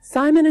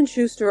Simon &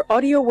 Schuster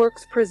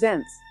AudioWorks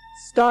presents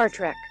Star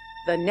Trek: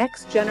 The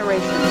Next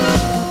Generation.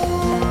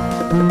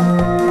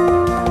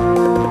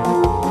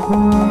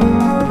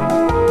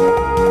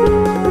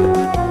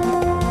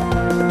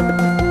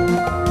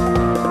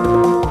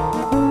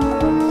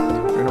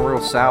 We're in a real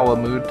sour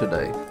mood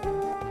today.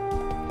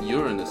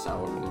 You're in a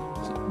sour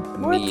mood.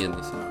 What? Me in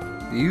the sour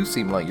mood. You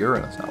seem like you're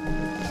in a sour mood.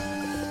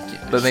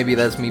 Yeah, But maybe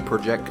that's me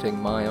projecting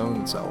my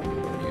own sour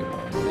mood on you.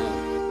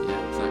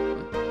 Yeah, exactly.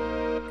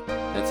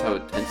 That's how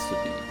it tends to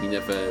be. We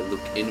never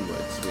look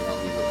inwards, we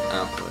only look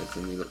outwards,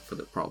 and we look for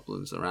the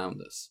problems around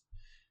us.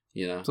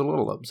 You know? It's a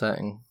little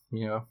upsetting,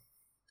 yeah.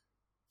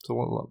 It's a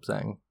little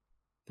upsetting.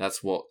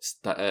 That's what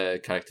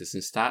characters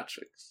in Star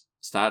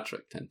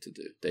Trek tend to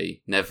do.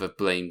 They never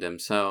blame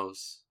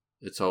themselves.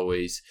 It's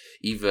always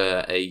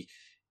either a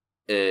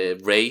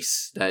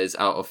race that is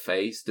out of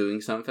phase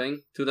doing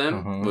something to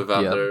them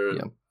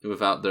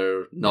without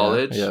their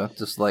knowledge. Yeah,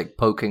 just like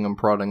poking and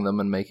prodding them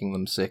and making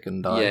them sick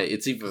and die. Yeah,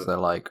 it's either... 'Cause they're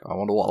like, I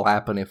wonder what will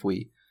happen if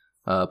we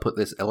put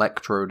this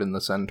electrode in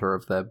the center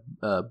of their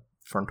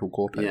frontal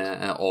cortex.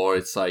 Yeah, or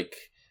it's like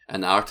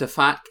an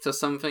artifact or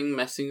something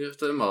messing with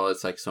them, or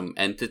it's like some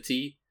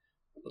entity.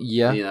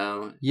 Yeah. You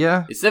know?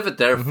 Yeah. It's never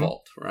their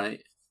fault, right?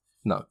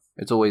 No,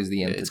 it's always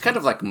the entity. It's kind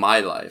of like my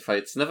life.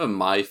 It's never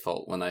my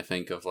fault when I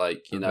think of,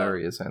 like, you know...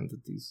 various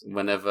entities.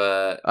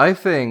 Whenever... I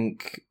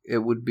think it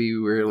would be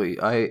really...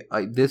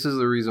 this is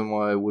the reason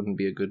why I wouldn't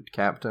be a good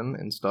captain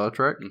in Star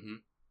Trek. Mm-hmm.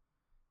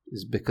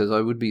 Is because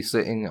I would be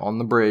sitting on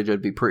the bridge,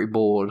 I'd be pretty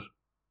bored.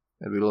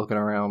 I'd be looking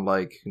around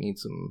like, need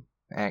some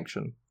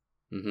action.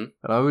 Mm-hmm.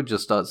 And I would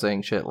just start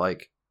saying shit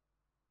like,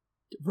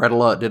 Red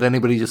alert, did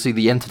anybody just see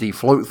the entity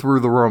float through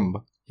the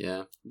room?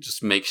 Yeah,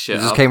 just make shit It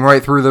up. just came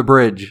right through the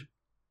bridge.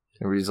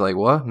 Everybody's like,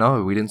 what?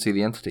 No, we didn't see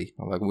the entity.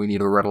 I'm like, we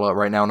need a red alert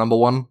right now. Number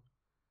one,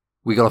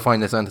 we gotta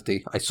find this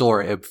entity. I saw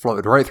it. It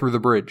floated right through the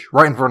bridge.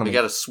 Right in front of me. We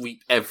gotta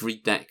sweep every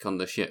deck on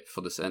the ship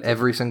for this entity.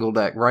 Every single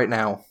deck, right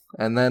now.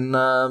 And then,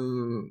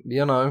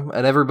 you know,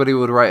 and everybody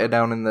would write it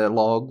down in their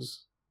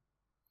logs,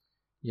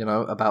 you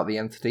know, about the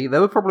entity. There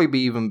would probably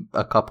be even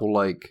a couple,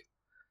 like,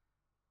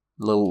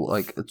 little,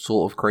 like,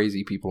 sort of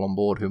crazy people on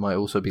board who might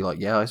also be like,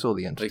 yeah, I saw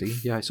the entity.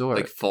 Like, yeah, I saw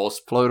like it. false...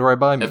 Floated right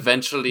by me.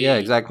 Eventually... Yeah,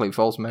 exactly,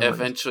 false memories.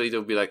 Eventually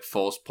there'll be, like,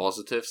 false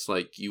positives.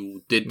 Like,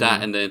 you did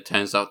that, and then it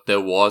turns out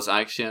there was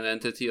actually an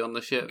entity on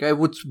the ship. It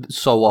would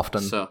so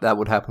often. So, that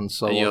would happen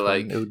so and you're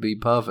often. like, it would be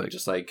perfect.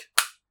 Just like,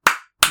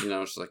 you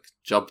know, it's like,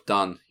 job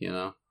done, you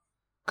know?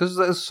 Because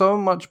there's so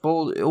much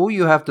bull. All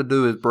you have to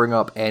do is bring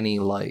up any,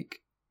 like,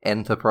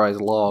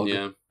 Enterprise log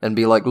and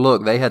be like,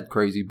 look, they had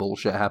crazy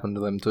bullshit happen to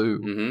them too.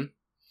 Mm-hmm.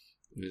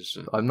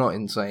 I'm not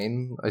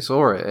insane. I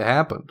saw it. It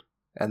happened.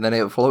 And then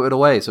it floated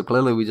away. So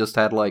clearly we just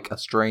had, like, a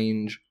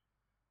strange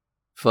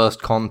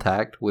first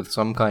contact with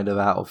some kind of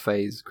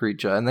out-of-phase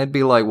creature. And they'd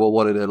be like, well,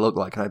 what did it look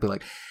like? And I'd be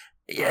like,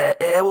 yeah,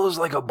 it was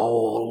like a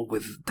ball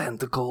with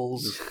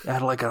tentacles. It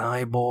had, like, an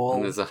eyeball.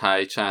 And there's a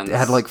high chance. It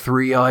had, like,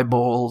 3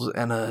 eyeballs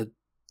and a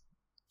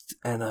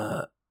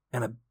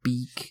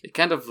beak. It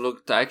kind of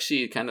looked like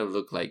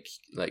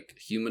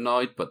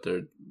humanoid, but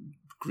they're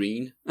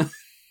green.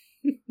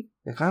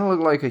 It kind of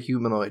looked like a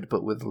humanoid,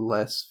 but with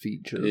less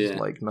features,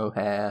 like no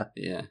hair,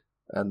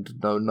 and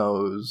no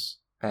nose,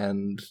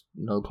 and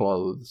no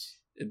clothes,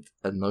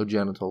 and no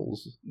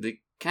genitals. They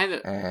kind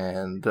of...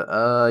 And,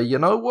 you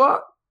know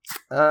what?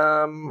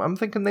 I'm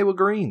thinking they were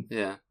green.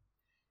 Yeah.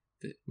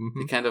 They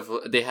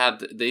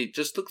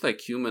just looked like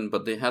human,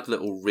 but they had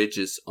little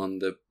ridges on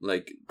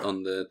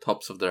the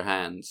tops of their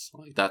hands.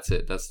 Like, that's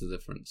it. That's the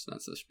difference.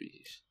 That's the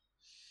species.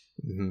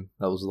 Mm-hmm.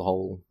 That was the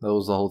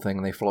whole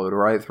thing. They floated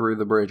right through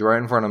the bridge,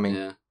 right in front of me.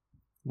 Yeah.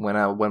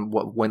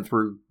 Went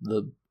through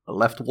the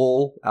left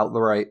wall, out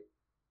the right.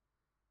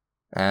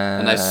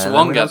 And I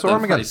swung at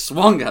them.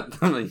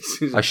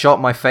 I shot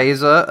my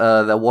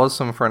phaser. There was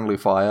some friendly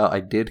fire.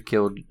 I did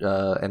kill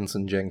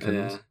Ensign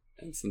Jenkins. Yeah.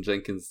 Ensign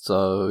Jenkins.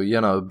 So,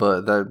 you know,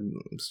 but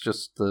it's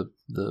just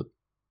the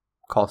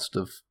cost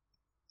of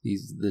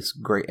this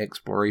great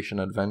exploration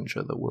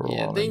adventure that we're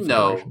all on. They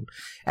know.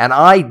 And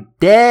I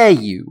dare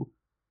you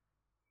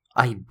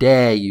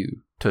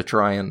to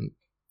try and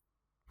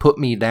put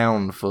me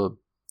down for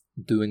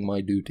doing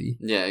my duty.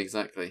 Yeah,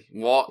 exactly.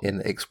 What?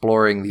 In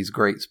exploring these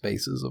great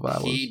spaces of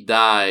ours. He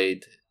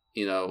died,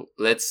 you know,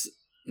 let's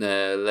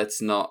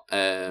not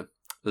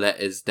let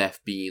his death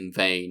be in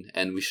vain,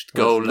 and we should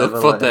go look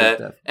for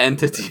the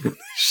entity on the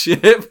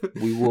ship.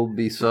 We will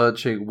be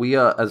searching. We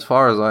are, as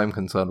far as I'm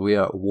concerned, we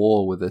are at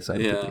war with this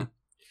entity. Yeah.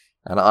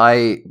 And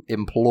I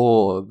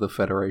implore the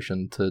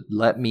Federation to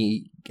let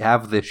me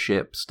have this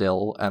ship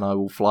still, and I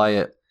will fly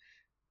it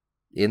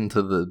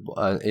into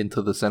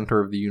the center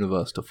of the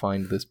universe to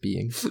find this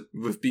being.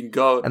 We've been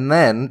going, and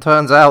then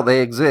turns out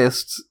they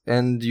exist,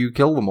 and you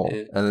kill them all,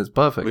 and it's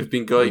perfect. We've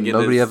been going in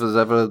nobody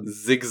ever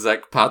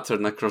zigzag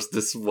pattern across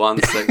this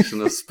one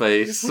section of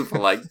space for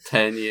like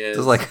 10 years.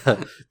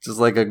 Just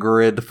like a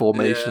grid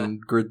formation,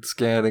 grid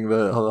scanning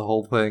the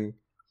whole thing.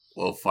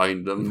 We'll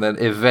find them. And then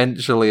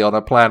eventually on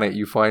a planet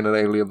you find an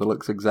alien that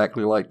looks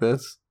exactly like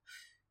this.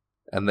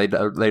 and they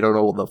don't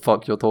know what the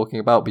fuck you're talking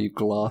about, but you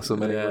glass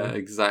them anyway. Yeah,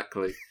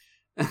 exactly.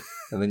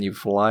 And then you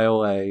fly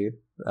away.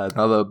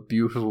 Another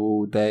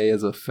beautiful day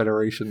as a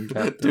Federation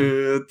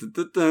captain.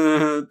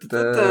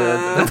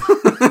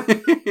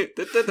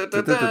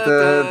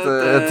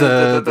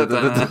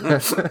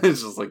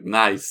 It's just like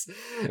nice.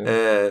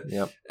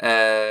 Yep.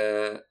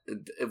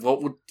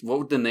 What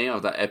would the name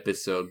of that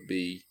episode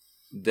be?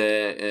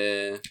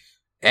 The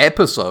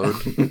episode.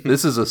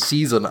 This is a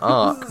season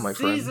arc, my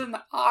friend. Season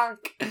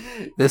arc.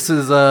 This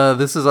is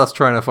us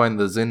trying to find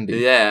the Zindi.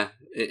 Yeah,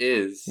 it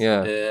is.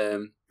 Yeah.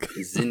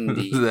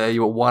 Zindi. There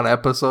you were one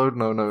episode?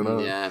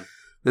 No. Yeah.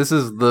 This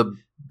is the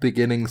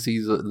beginning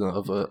season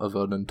of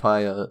an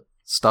entire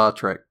Star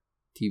Trek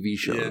TV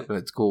show, and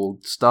it's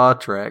called Star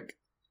Trek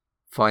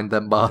Find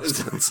Them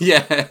Bastards.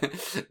 Yeah,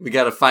 we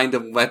gotta find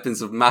them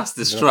weapons of mass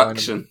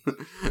destruction.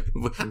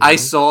 I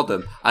saw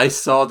them.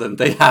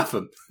 They have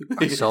them.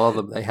 I saw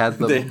them. They had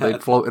them. They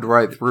floated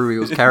right through. He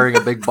was carrying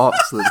a big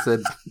box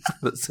that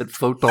said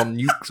photon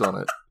nukes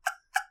on it.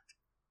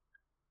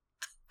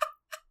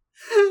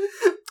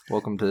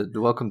 Welcome to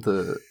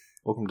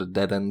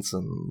Dead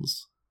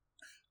Ensigns,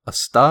 a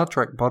Star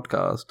Trek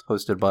podcast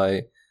hosted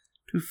by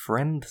two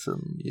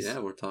friendsons. Yeah,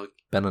 we're talking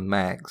Ben and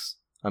Mags.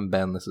 I'm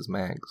Ben. This is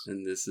Mags,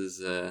 and this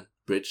is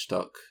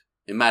Bridgestock.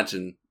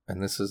 Imagine.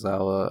 And this is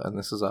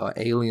our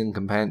alien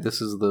companion.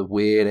 This is the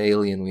weird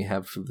alien we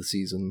have for the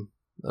season,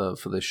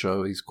 for this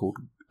show. He's called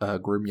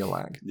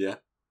Grimulak. Yeah.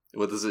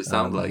 What does it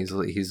sound like?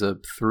 He's a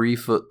 3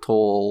 foot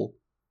tall,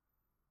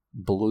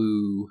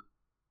 blue.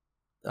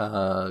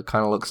 Kind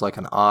of looks like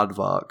an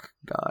aardvark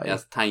guy. He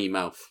has a tiny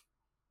mouth.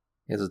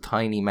 He has a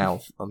tiny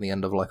mouth on the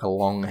end of like a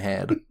long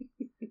head.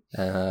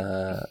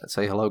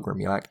 Say hello,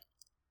 Grimulak.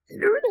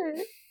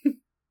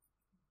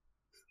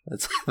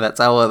 That's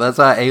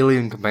our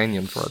alien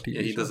companion for our TV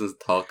show. He doesn't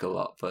talk a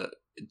lot, but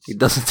he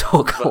doesn't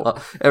talk a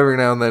lot. Every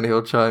now and then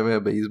he'll chime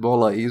in, but he's more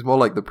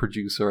like the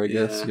producer, I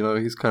guess. You know,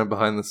 he's kind of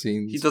behind the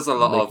scenes. He does a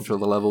lot making sure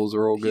the levels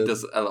are all good. He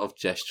does a lot of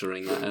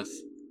gesturing at us.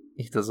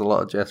 He does a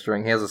lot of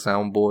gesturing. He has a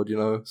soundboard, you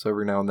know, so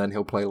every now and then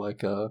he'll play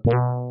like a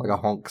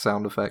honk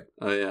sound effect.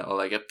 Oh yeah, or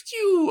like a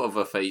pew of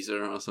a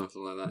phaser or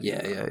something like that.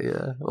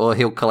 Yeah. Or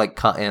he'll like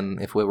cut in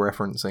if we're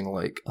referencing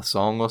like a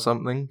song or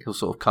something. He'll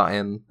sort of cut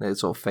in. It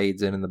sort of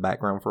fades in the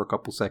background for a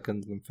couple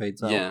seconds and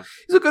fades out. Yeah.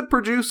 He's a good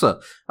producer.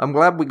 I'm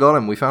glad we got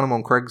him. We found him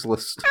on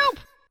Craigslist. I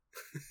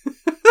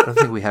don't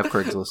think we have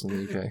Craigslist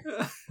in the UK.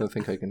 I don't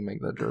think I can make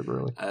that joke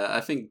really.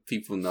 I think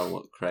people know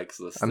what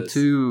Craigslist is.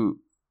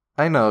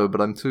 I know, but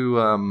I'm too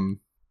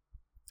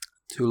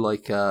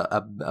like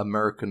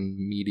American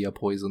media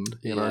poisoned,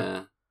 you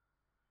know.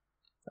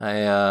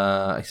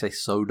 I say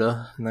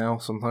soda now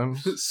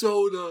sometimes.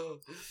 Soda.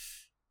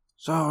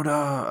 And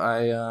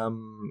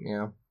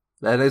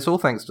it's all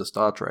thanks to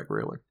Star Trek,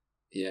 really.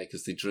 Yeah,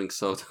 because they drink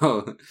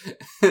soda.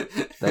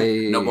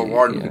 Number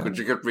one, could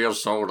you get real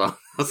soda?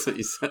 That's what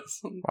he says.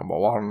 Number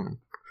one,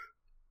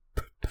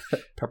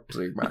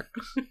 Pepsi Max,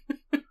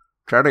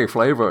 cherry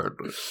flavored.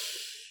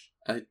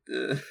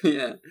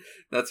 Yeah,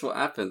 that's what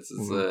happens.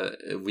 Is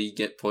we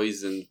get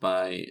poisoned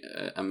by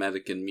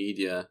American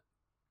media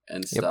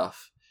and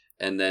stuff,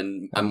 and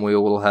then we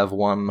all have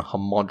one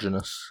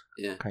homogenous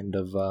kind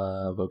of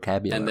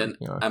vocabulary. And then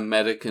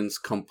Americans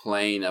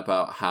complain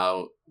about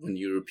how when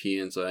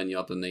Europeans or any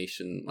other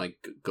nation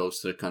like goes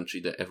to the country,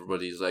 that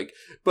everybody's like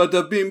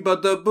bada bing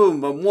bada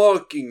boom, I'm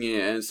walking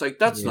here, and it's like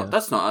that's not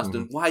us.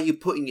 Then why are you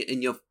putting it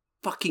in your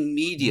fucking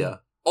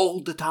media?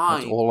 All the time.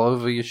 That's all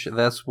over your shit.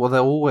 That's what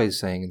they're always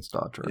saying in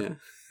Star Trek.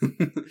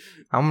 Yeah.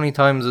 How many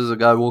times is a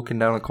guy walking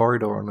down a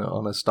corridor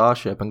on a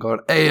starship and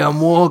going, "Hey,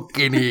 I'm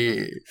walking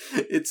here"?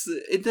 It's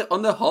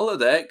on the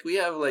holodeck. We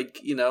have like,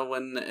 you know,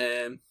 when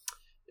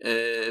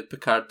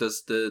Picard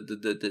does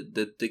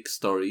the dick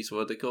stories.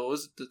 What they call? What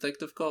was it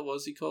detective called? What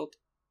was he called?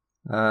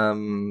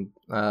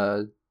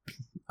 Oh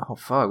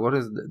fuck! What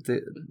is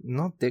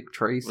not Dick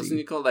Tracy? Wasn't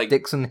he called like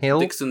Dixon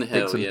Hill? Dixon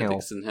Hill.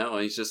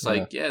 And he's just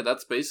like,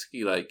 that's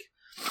basically like.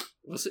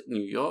 Was it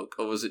New York,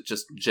 or was it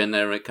just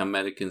generic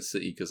American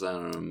city? Because I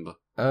don't remember.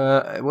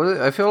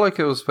 I feel like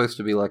it was supposed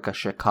to be like a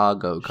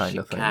Chicago kind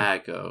of thing.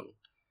 Chicago.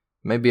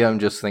 Maybe I'm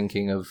just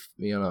thinking of,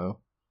 you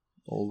know,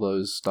 all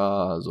those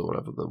stars or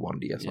whatever the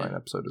 1DS9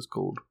 episode is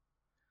called,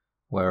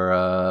 where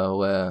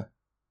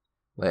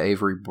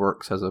Avery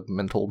Brooks has a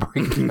mental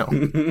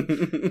breakdown.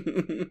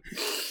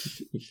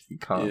 He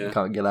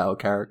can't get out of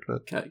character.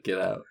 Can't get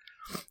out.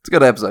 It's a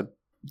good episode.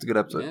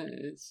 Yeah,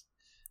 it is.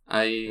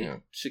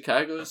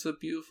 Chicago is a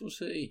beautiful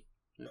city.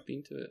 I've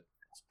been to it.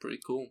 It's pretty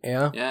cool.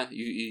 Yeah? Yeah,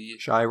 you...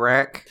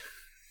 Chirac?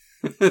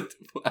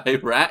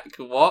 Iraq?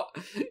 What?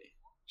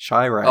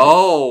 Chirac.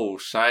 Oh,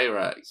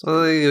 Chirac.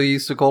 So they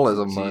used to call it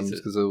sometimes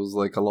because it was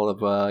like a lot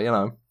of, you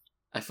know...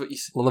 I thought you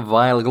said... a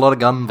lot of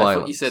gun violence. I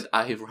thought you said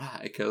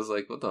Iraq. I was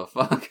like, what the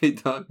fuck are you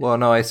talking? Well,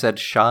 no, I said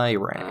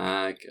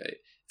Chirac. Okay.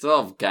 It's a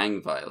lot of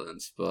gang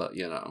violence, but,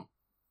 you know...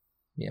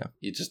 Yeah.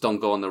 You just don't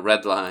go on the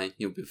red line.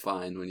 You'll be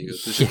fine when you go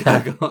to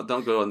Chicago.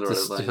 Don't go on the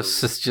red line.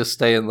 Just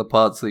stay in the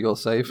parts that you're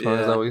safe. Is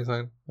that what you're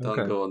saying?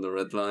 Don't go on the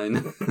red line.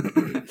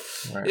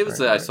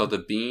 I saw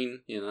the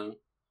Bean, you know.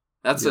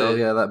 That's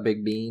that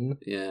big bean.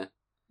 Yeah.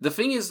 The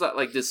thing is that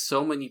like there's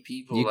so many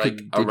people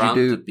Did around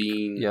you do, the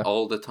bean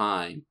all the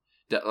time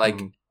that like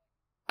Mhm.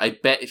 I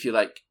bet if you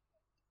like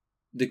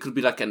there could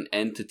be like an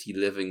entity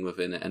living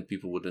within it and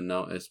people wouldn't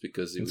notice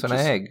because it's an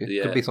egg.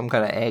 It could be some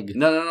kind of egg.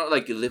 No,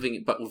 like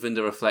living but within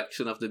the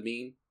reflection of the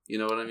bean. You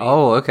know what I mean?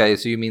 Oh, okay.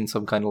 So you mean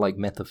some kind of like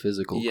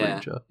metaphysical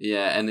creature?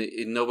 Yeah, and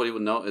nobody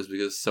would notice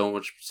because so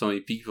many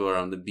people are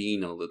on the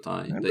bean all the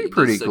time. That'd be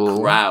pretty cool.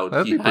 A crowd.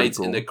 That'd he be hides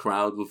cool. in the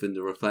crowd within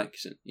the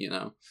reflection. You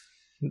know.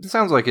 It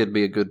sounds like it'd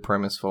be a good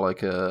premise for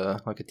like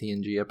a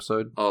TNG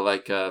episode. Or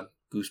like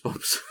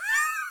Goosebumps.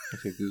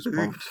 Like a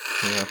Goosebumps.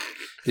 Yeah.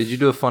 Did you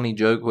do a funny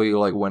joke where you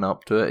like went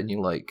up to it and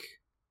you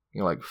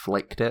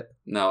flicked it?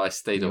 No, I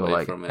stayed away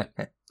like, from it.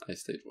 I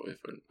stayed away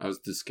from it. I was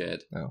too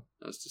scared. No.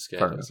 I was too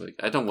scared. Fair I was like,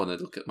 I don't want to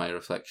look at my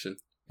reflection.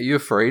 Are you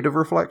afraid of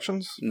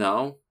reflections?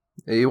 No.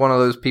 Are you one of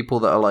those people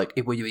that are like,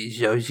 it would be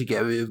so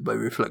scary of my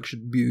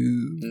reflection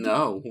view?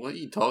 No. What are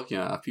you talking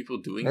about? Are people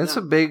doing That's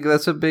that?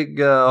 That's a big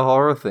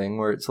horror thing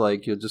where it's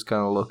like you're just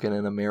kind of looking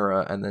in a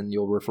mirror and then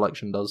your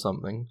reflection does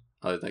something.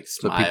 Oh, like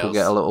So smiles. people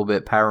get a little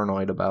bit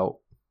paranoid about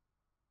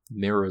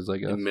mirrors, I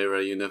guess. The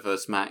Mirror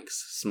Universe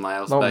Max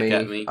smiles Not back me.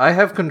 at me. I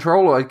have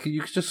control.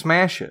 You can just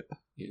smash it.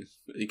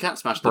 You can't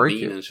smash the Break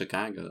bean it. in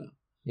Chicago, though.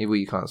 Yeah, well,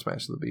 you can't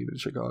smash the beam in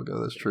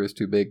Chicago. That's true. It's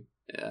too big.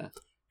 Yeah.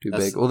 Too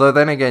big. Although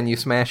then again, you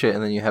smash it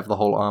and then you have the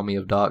whole army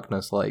of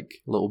darkness, like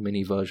little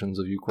mini versions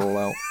of you crawl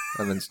out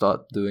and then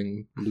start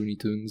doing Looney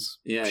Tunes.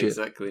 Yeah, shit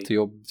exactly. To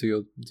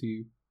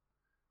you.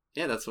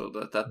 Yeah, that's what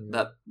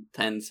that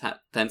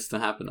tends to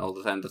happen all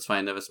the time. That's why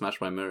I never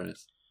smash my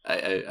mirrors.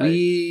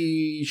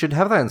 We should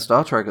have that in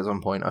Star Trek at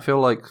some point. I feel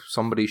like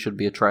somebody should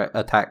be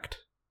attacked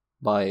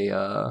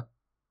by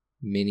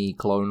mini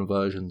clone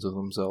versions of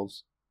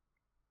themselves.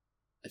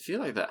 I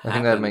feel like that happened. I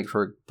think that'd make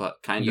for. But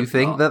kind You of.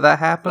 think not. that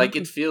happened? Like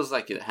it feels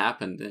like it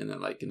happened in a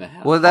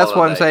Well, that's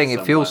what I'm holodeck saying. It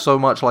somewhere. feels so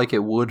much like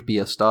it would be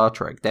a Star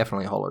Trek,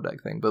 definitely a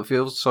holodeck thing, but it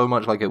feels so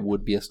much like it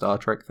would be a Star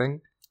Trek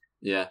thing.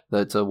 Yeah.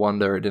 That's a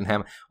wonder it didn't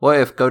happen. What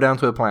if go down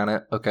to a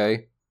planet?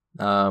 Okay.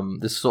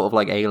 This is sort of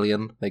like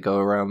Alien. They go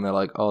around. They're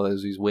like, oh,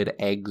 there's these weird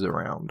eggs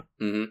around.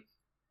 Mm-hmm.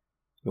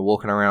 You're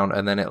walking around,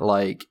 and then it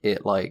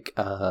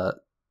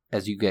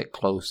as you get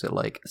close, it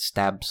like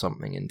stabs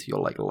something into your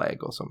like leg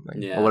or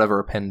something, Yeah. or whatever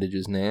appendage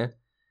is near,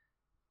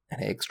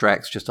 and it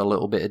extracts just a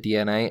little bit of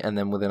DNA, and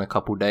then within a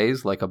couple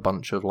days, like a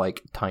bunch of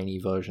like tiny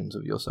versions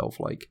of yourself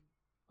like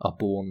are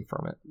born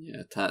from it.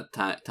 Yeah,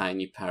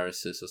 tiny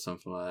Parises or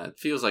something like that. It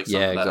feels like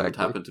something that would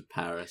happen to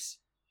Paris.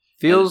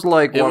 Feels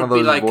like it one would of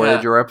be those like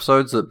Voyager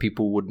episodes that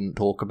people wouldn't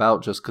talk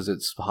about just because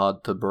it's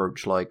hard to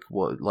broach. Like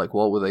what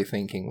were they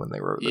thinking when they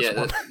wrote this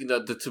one?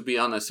 To be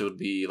honest, it would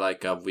be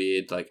like a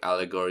weird like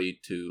allegory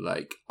to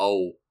like,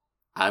 oh,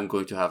 I'm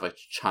going to have a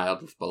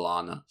child with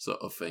B'Elanna sort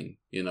of thing,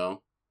 you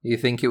know? You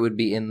think it would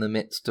be in the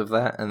midst of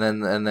that, and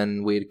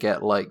then we'd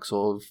get like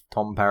sort of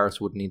Tom Paris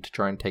would need to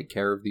try and take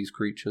care of these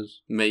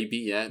creatures, Maybe,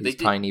 yeah. these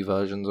tiny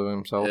versions of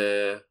himself.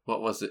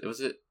 What was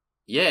it?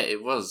 Yeah,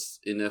 it was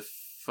in the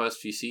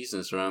first few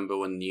seasons. Remember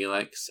when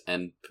Neelix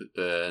and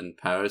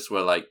Paris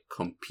were like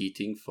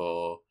competing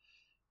for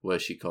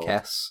what's she called?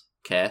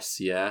 Kes,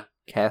 yeah.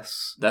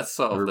 Kes. That's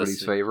sort of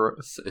everybody's favorite.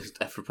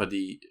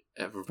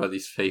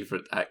 Everybody's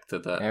favorite actor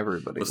that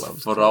everybody was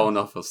loves thrown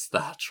off of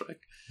Star Trek.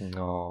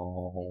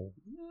 No,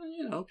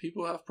 you know,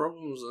 people have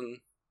problems, and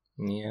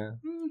yeah,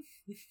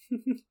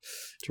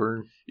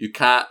 true. You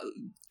can't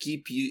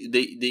keep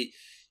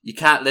you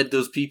can't let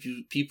those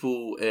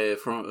people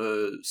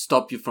from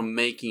stop you from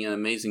making an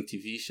amazing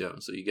TV show.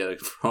 So you gotta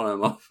throw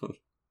them off.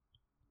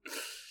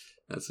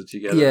 That's what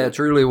you gotta. Yeah, do.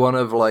 truly one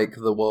of like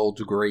the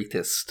world's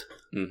greatest,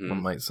 Mm-hmm.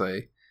 one might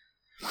say,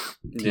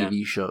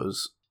 TV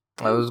shows.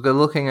 I was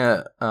looking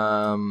at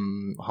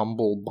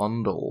Humble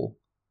Bundle.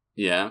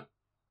 Yeah.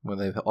 Where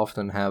they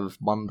often have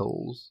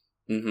bundles.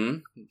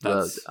 Mm-hmm.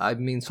 I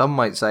mean, some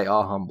might say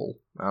are humble.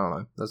 I don't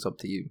know. That's up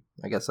to you.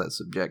 I guess that's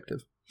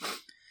subjective.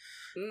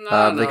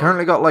 No. They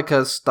currently got like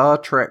a Star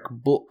Trek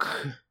book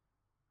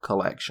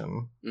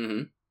collection.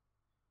 Mm-hmm.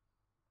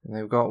 And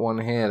they've got one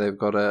here. They've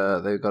got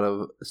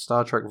a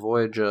Star Trek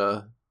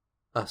Voyager,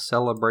 a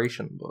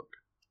celebration book.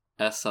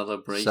 A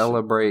celebration.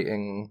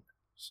 Celebrating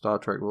Star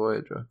Trek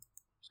Voyager.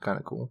 It's kind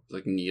of cool.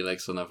 Like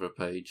Neelix on every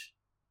page.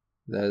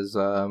 There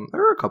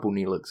are a couple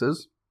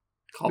Neelixes.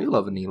 We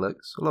love a Neelix.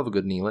 I love a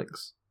good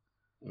Neelix.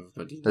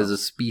 There's a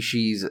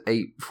Species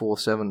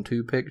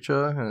 8472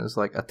 picture, and it's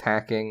like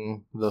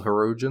attacking the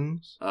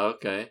Herodians.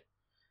 Okay.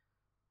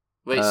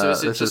 Wait, so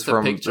is it just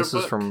a picture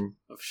book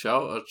of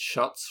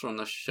shots from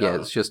the show? Yeah,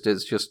 it's just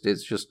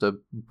a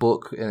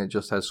book, and it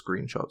just has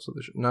screenshots of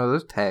the show. No,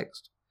 there's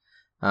text.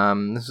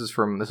 This is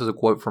a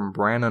quote from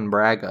Brannon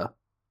Braga.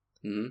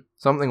 Mm-hmm.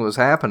 Something was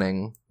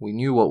happening. We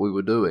knew what we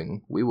were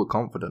doing. We were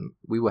confident.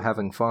 We were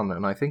having fun,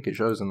 and I think it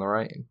shows in the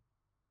writing.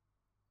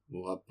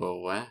 What, but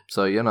where?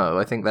 So,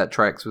 I think that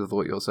tracks with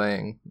what you're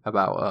saying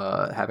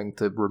about having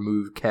to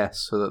remove Kes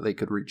so that they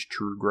could reach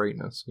true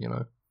greatness,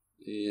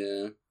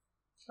 Yeah.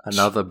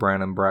 Another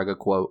Brannon Braga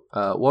quote.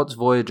 What's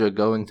Voyager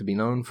going to be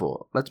known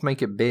for? Let's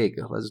make it big.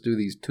 Let's do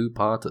these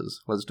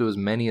 2-parters. Let's do as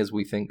many as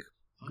we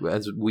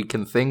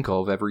can think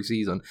of every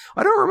season.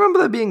 I don't remember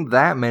there being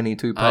that many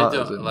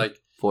 2-parters in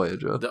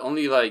Voyager. The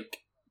only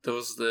there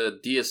was the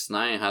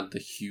DS9 had the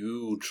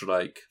huge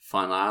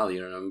finale.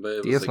 Remember?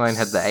 It was, DS9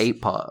 had the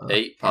 8-parter.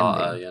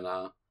 8-parter, you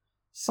know.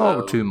 So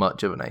not too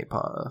much of an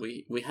 8-parter.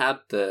 We had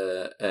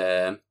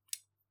the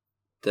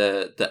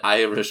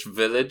Irish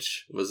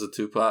Village was a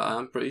 2-part.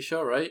 I'm pretty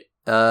sure, right?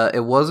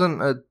 It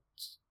wasn't a.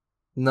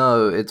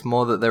 No, it's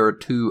more that there are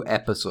 2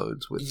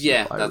 episodes with.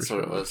 Yeah, that's what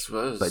it was.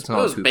 But it's not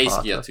it was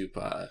basically a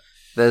 2-part.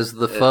 There's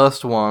the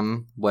first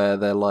one where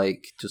they're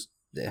just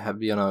they had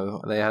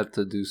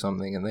to do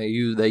something and they're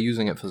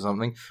using it for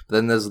something. But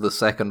then there's the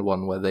second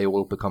one where they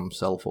will become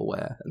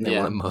self-aware and they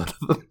want to murder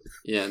them.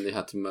 Yeah, and they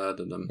had to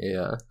murder them.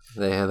 Yeah,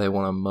 they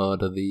want to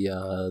murder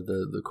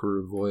the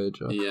crew of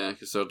Voyager. Yeah,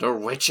 because they're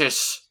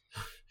witches.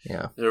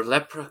 Yeah, they're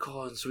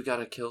leprechauns. We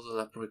gotta kill the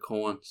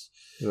leprechauns.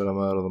 We gotta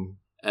murder them.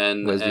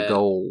 And where's the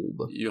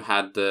gold? You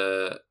had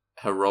the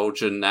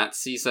Herogen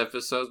Nazis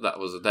episode. That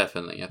was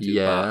definitely a 2-parter.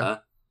 Yeah,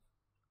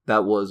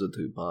 that was a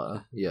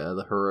 2-parter. Yeah,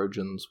 the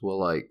Herogens were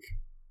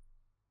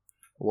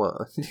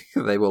what?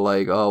 They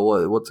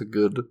were what's a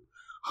good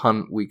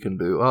hunt we can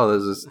do? Oh,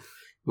 there's this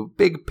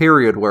big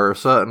period where a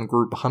certain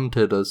group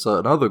hunted a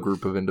certain other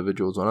group of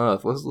individuals on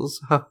Earth. Let's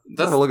have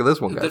a look at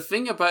this one, guys. The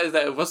thing about it is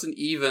that it wasn't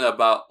even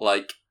about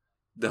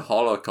the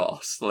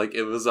Holocaust.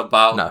 It was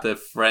about the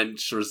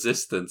French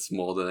resistance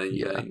more than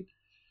anything.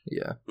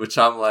 Yeah. Which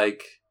I'm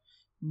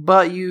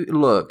But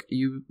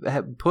you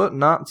have put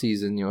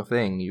Nazis in your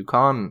thing. You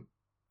can't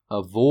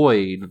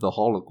avoid the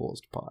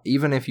Holocaust part,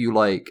 even if you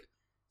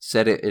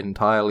set it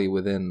entirely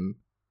within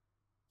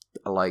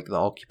the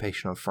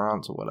occupation of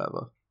France or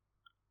whatever.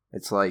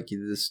 It's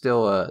there's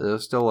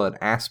still an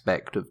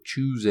aspect of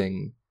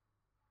choosing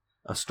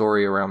a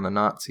story around the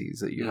Nazis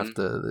that you have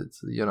to,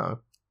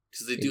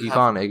 because you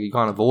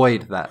can't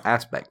avoid that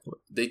aspect of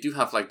it. They do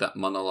have that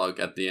monologue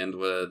at the end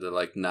where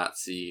the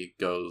Nazi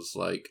goes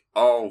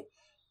oh,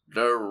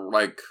 they're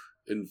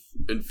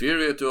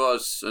inferior to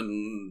us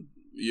and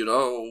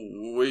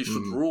we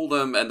should rule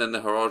them, and then the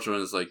Herogen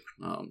is oh,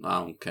 I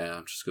don't care,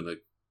 I'm just gonna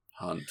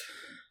hunt.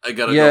 I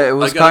gotta go. It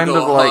was kind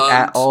of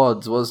at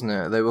odds, wasn't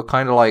it? They were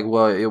kind of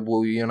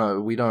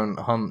we don't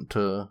hunt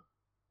to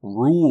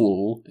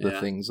rule the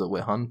things that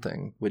we're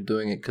hunting. We're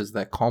doing it because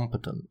they're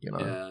competent,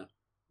 Yeah.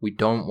 We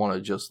don't want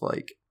to just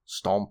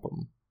stomp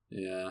them.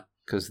 Yeah.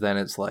 Because then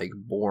it's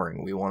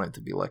boring. We want it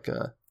to be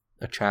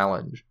a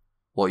challenge.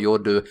 What you're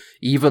doing,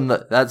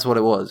 that's what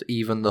it was.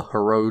 Even the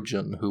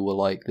Herogen, who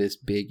were this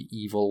big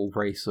evil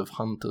race of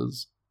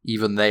hunters,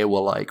 even they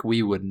were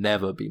we would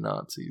never be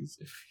Nazis.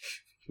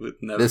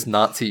 This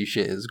Nazi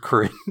shit is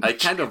cringe.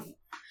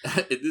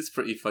 It is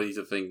pretty funny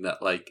to think that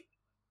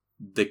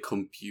the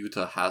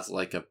computer has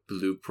a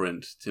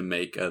blueprint to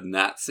make a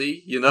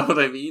Nazi. You know what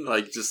I mean?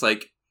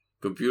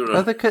 Computer.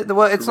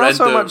 It's not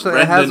so much that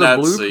it has a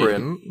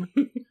blueprint.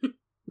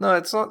 No,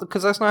 it's not,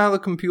 because that's not how the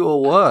computer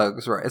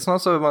works, right? It's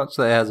not so much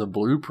that it has a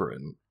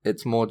blueprint.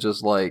 It's more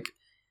just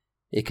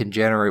it can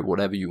generate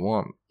whatever you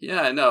want.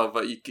 Yeah, I know,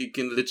 but you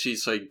can literally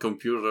say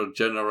computer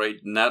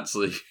generate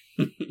Nazi.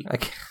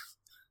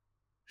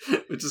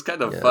 Which is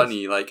kind of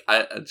funny.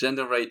 I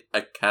generate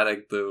a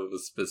character with a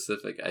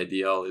specific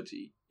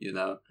ideology,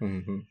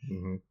 Mm-hmm,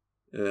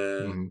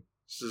 mm-hmm.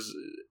 It's just,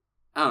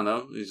 I don't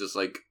know, it's just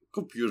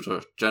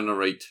computer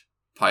generate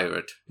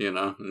pirate,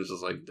 and it's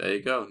just there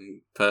you go,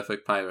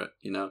 perfect pirate,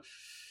 Yeah.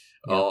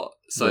 Or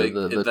so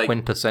the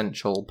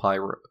quintessential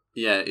pirate.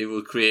 Yeah, it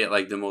will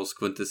create the most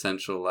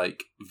quintessential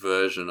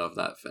version of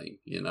that thing,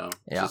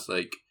 just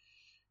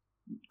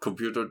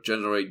computer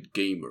generate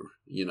gamer,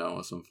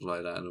 or something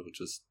like that, and it will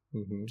just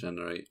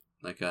generate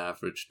an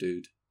average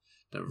dude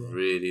that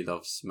really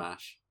loves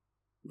Smash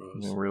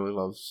Bros. It really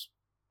loves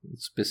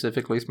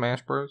specifically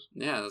Smash Bros.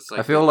 Yeah, that's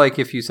I feel like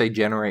if you say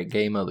generate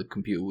gamer, the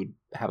computer would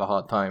have a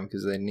hard time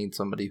because they need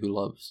somebody who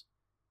loves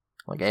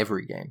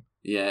every game.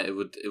 Yeah, it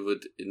would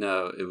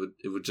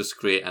just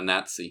create a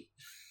Nazi.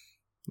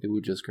 It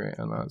would just create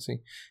a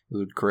Nazi. It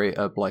would create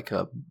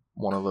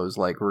one of those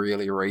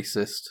really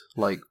racist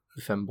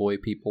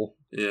femboy people.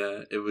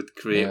 Yeah, it would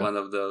create one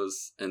of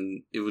those,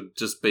 and it would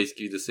just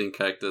basically the same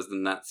character as the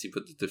Nazi,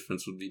 but the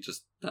difference would be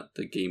just that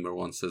the gamer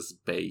one says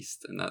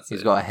based, and that's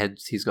He's got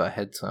a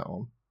headset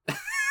on.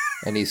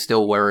 And he's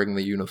still wearing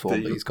the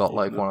uniform, but he's got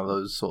one of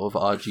those sort of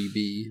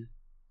RGB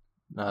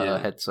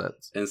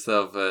headsets. Instead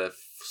of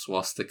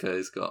swastika,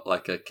 he's got a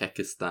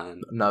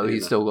Kekistan. No,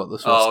 he's still got the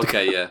swastika.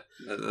 Oh, okay, yeah.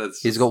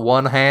 He's got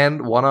one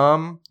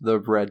arm, the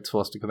red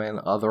swastika man,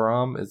 the other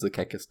arm is the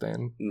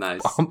Kekistan.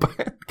 Nice.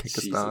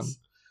 Kekistan.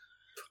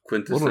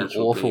 What an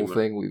awful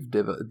thing we've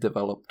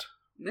developed.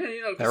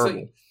 Yeah,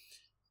 terrible.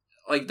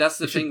 That's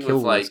the thing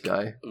with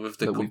with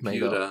the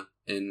computer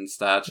in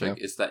Star Trek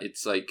is that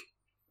it's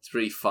it's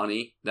pretty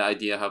funny, the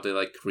idea how they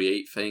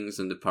create things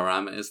and the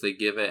parameters they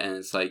give it, and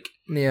it's they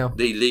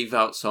leave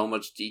out so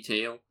much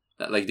detail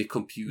that the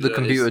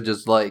computer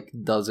just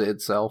does it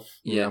itself.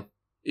 Yeah.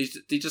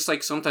 they just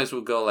like sometimes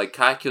will go like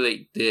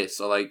calculate this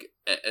or like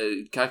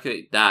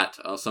calculate that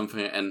or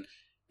something, and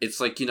it's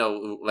like, you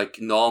know, like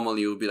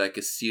normally it would be like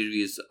a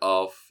series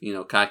of, you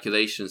know,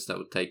 calculations that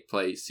would take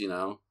place, you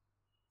know,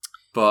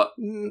 but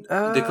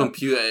the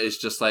computer is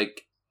just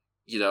like,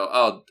 you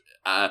know,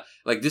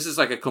 like this is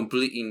like a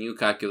completely new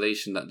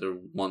calculation that they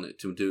want it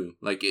to do.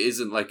 Like it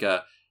isn't like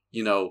a,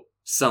 you know,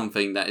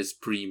 something that is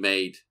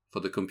pre-made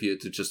for the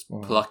computer to just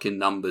pluck in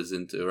numbers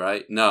into,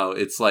 right? No,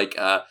 it's like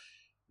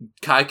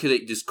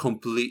calculate this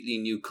completely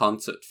new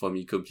concept for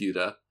me,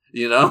 computer.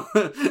 You know,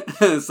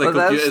 it's like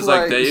computer's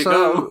like there you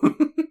go.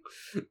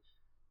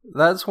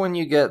 That's when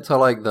you get to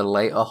like the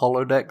later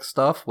holodeck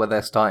stuff where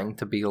they're starting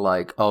to be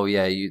like, oh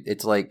yeah,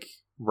 it's like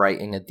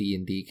writing a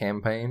D&D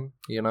campaign,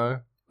 you know?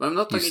 I'm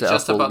not talking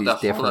just about the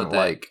holodeck.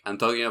 Like, I'm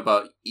talking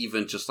about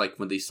even just like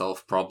when they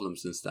solve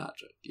problems in Star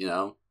Trek, you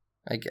know?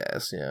 I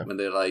guess, yeah. When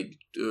they're like,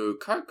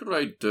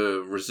 calculate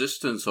the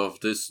resistance of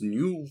this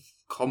new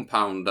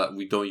compound that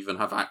we don't even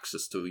have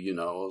access to, you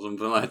know, or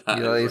something like that.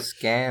 Yeah, they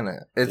scan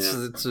it.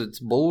 It's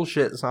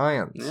bullshit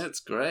science. Yeah, it's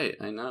great,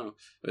 I know.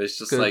 But it's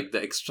just like the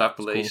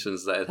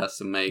extrapolations that it has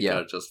to make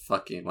are just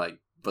fucking like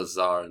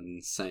bizarre and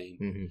insane.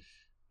 Mm-hmm.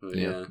 But,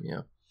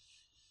 yeah.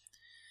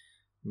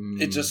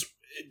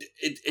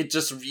 It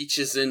just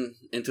reaches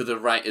into the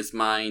writer's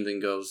mind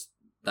and goes,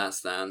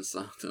 that's the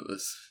answer to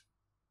this.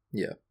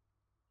 Yeah.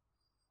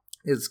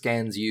 It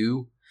scans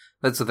you.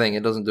 That's the thing,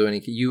 it doesn't do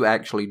anything. You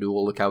actually do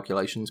all the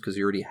calculations because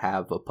you already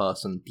have a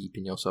person deep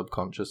in your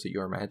subconscious that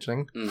you're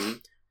imagining. Mm-hmm.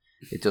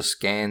 It just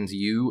scans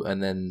you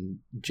and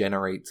then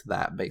generates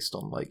that based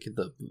on like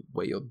the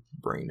way your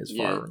brain is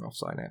firing off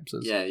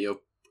synapses. Yeah,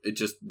 it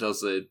just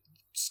does a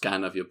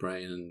scan of your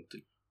brain and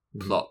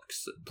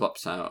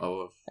plops out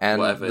or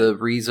whatever. And the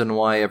reason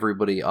why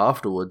everybody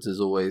afterwards is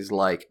always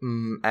like,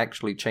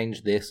 actually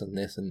change this and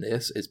this and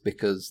this is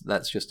because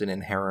that's just an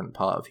inherent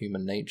part of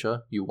human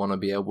nature. You want to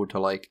be able to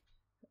like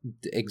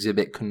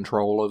exhibit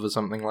control over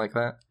something like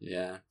that.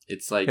 Yeah,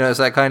 it's like, you know, it's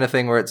that kind of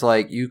thing where it's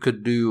like you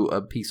could do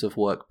a piece of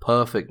work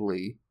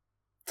perfectly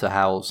to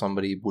how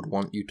somebody would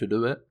want you to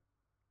do it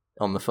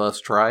on the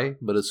first try,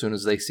 but as soon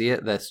as they see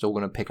it, they're still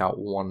going to pick out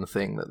one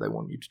thing that they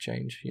want you to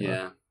change. You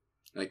know?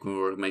 Like when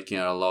we were making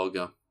our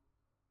logo.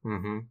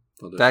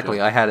 Exactly,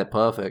 show. I had it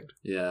perfect.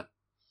 Yeah.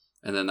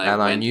 And then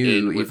I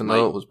knew, even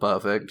though it was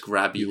perfect,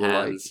 grabby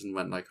hands like, and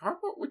went like, how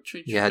about we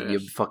change this? You had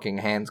your fucking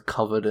hands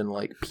covered in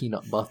like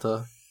peanut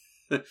butter,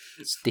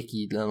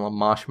 sticky little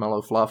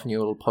marshmallow fluff, and you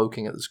were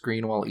poking at the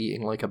screen while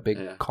eating like a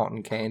big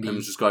cotton candy I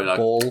was just going like,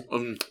 ball.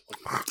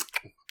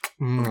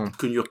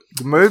 Can you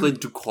maybe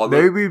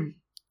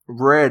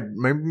red,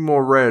 maybe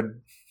more red.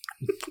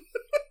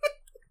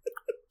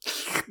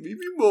 Maybe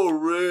more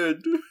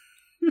red.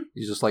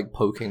 He's just like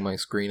poking my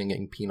screen and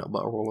getting peanut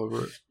butter all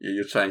over it.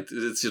 Yeah,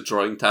 it's your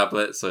drawing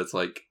tablet, so it's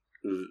like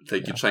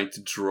you're trying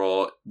to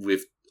draw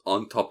with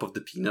on top of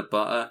the peanut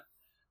butter.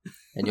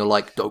 And you're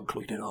like, don't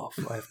clean it off.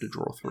 I have to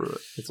draw through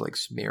it. It's like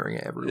smearing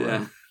it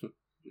everywhere. Yeah.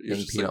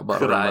 Getting peanut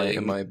butter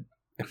in my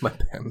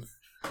pen.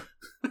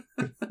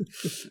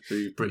 It'd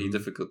be pretty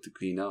difficult to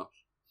clean off.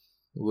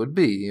 It would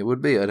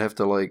be. I'd have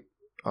to like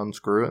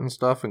unscrew it and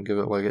stuff and give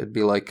it like, it'd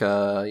be like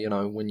you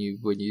know, when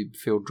you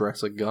field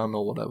dress a gun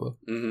or whatever.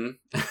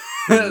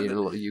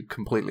 You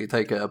completely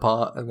take it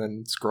apart and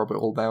then scrub it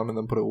all down and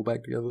then put it all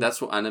back together.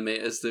 That's what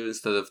animators do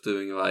instead of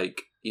doing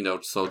like, you know,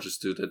 soldiers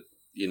do the,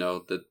 you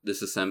know, the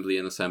disassembly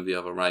and assembly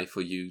of a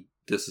rifle. You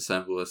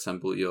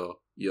assemble your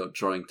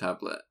drawing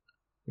tablet.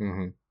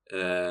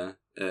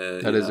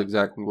 That is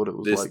exactly what it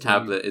was. This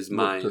tablet is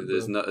mine.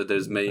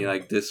 There's many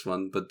like this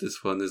one, but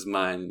this one is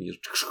mine. You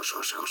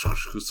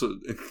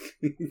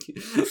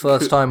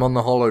first time on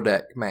the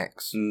holodeck,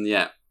 Max.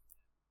 Yeah.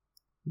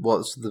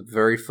 What's the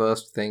very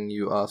first thing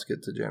you ask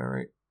it to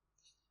generate?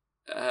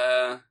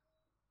 I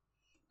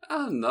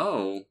don't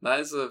know. That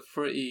is a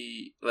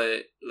pretty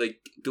like.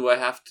 Do I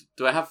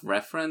have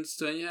reference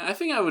to it? I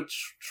think I would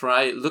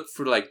look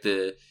through like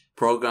the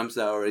programs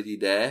that are already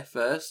there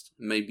first.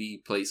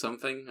 Maybe play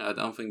something. I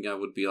don't think I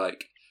would be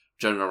like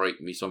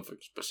generate me something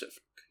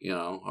specific, you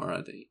know,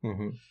 already.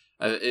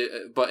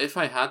 But if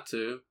I had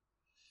to,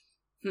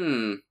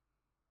 that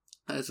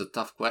is a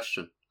tough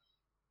question.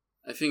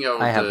 I think I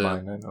would. I have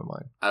mine. I know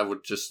mine. I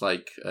would just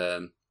like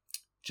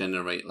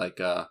generate like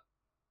a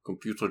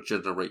computer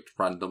generate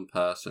random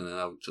person, and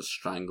I would just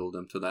strangle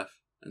them to death,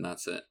 and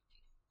that's it.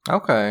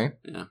 Okay.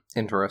 Yeah.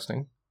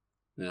 Interesting.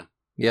 Yeah.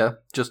 Yeah,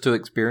 just to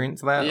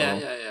experience that?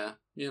 Yeah.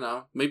 You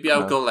know, maybe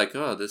I'll go like,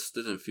 oh, this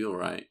didn't feel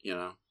right, you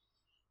know.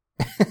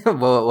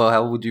 well,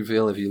 how would you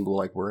feel if you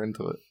like were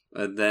into it?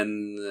 And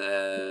then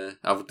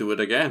I would do it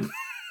again.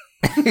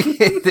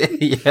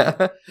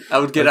 Yeah. I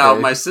would get out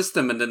of my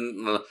system, and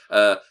then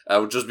I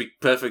would just be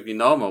perfectly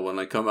normal when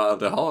I come out of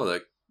the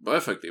holodeck.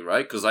 Perfectly,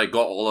 right? Because I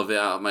got all of it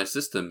out of my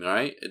system,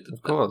 right?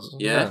 Of course.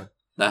 Yeah.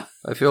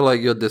 I feel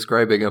like you're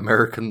describing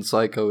American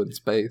Psycho in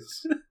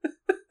space.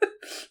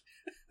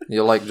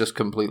 You're like just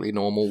completely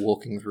normal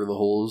walking through the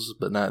halls,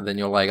 but then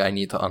you're like, I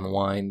need to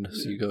unwind.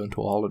 So you go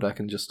into a holodeck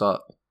and just start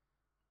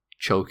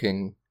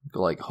choking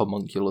like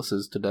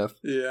homunculuses to death.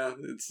 Yeah,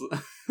 it's...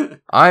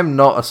 I'm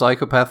not a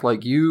psychopath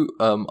like you.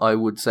 I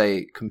would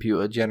say,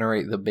 computer,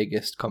 generate the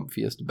biggest,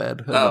 comfiest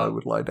bed, and then I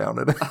would lie down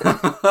in it.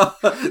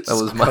 That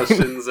was mine.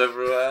 Cushions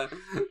everywhere.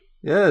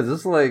 Yeah,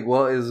 just like,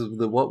 what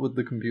would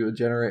the computer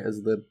generate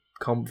as the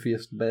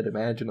comfiest bed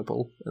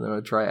imaginable? And then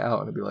I'd try it out,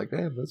 and I'd be like,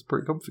 damn, that's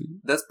pretty comfy.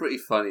 That's pretty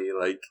funny.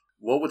 Like,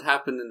 what would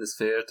happen in this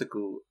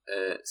theoretical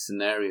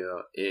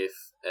scenario if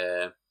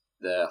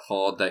the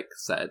holodeck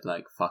started,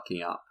 like,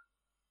 fucking up?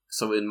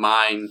 So in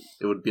mine,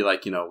 it would be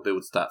like, they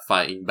would start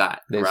fighting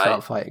back, They right?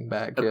 start fighting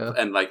back, yeah.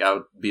 And like, I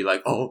would be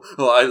like, oh,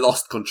 I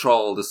lost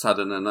control all of a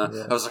sudden. And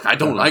I was like, I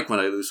don't like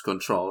when I lose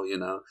control,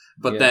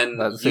 But then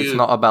it's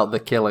not about the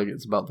killing,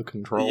 it's about the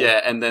control.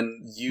 Yeah, and then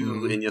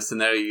you, in your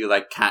scenario, you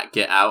like can't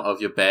get out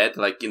of your bed.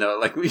 Like, you know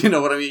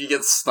what I mean? You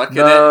get stuck in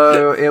it.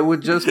 No, it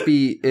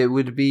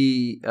would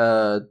be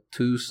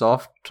too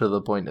soft to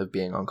the point of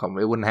being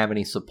uncomfortable. It wouldn't have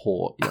any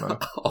support,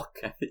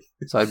 Okay.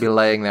 So I'd be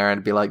laying there and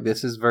I'd be like,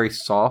 this is very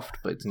soft,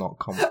 but it's not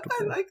comfortable.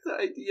 I like the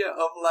idea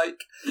of,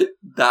 like,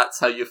 that's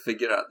how you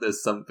figure out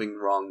there's something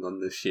wrong on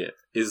the ship.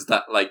 Is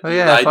that, like, you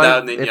lie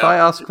down in your... I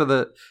ask for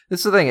the...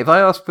 This is the thing, if I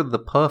ask for the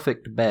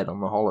perfect bed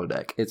on the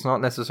holodeck, it's not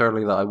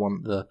necessarily that I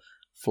want the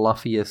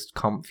fluffiest,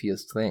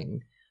 comfiest thing.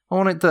 I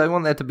want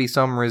there to be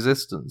some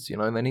resistance,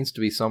 There needs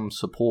to be some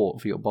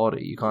support for your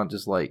body. You can't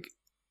just, like,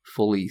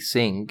 fully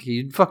sink.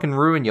 You'd fucking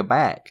ruin your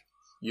back.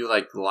 You,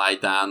 like, lie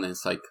down and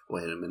it's like,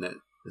 wait a minute.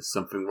 There's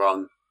something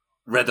wrong.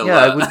 Red alert.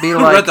 Yeah, it would be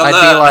like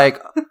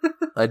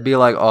I'd be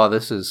like, oh,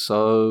 this is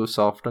so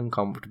soft and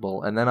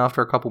comfortable. And then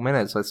after a couple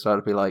minutes, I'd start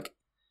to be like,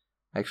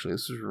 actually,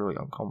 this is really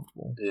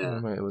uncomfortable. Yeah.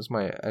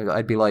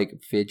 I'd be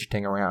like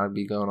fidgeting around. I'd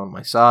be going on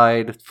my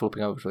side,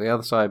 flipping over to the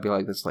other side. I'd be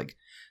like, this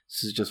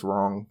is just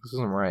wrong. This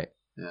isn't right.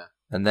 Yeah.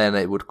 And then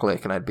it would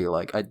click, and I'd be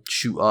like, I'd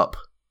shoot up.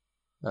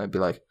 I'd be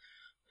like,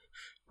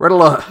 red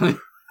alert,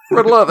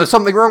 red alert. There's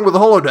something wrong with the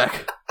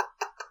holodeck.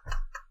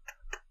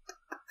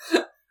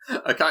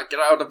 I can't get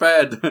out of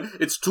bed.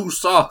 It's too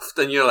soft.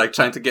 And you're like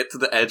trying to get to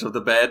the edge of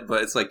the bed,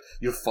 but it's like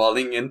you're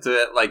falling into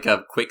it like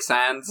a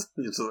quicksand.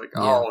 You're just like,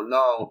 oh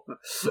no.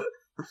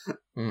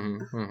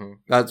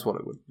 That's what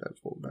it would. That's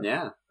what it would.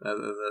 Yeah,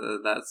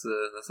 that's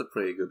a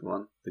pretty good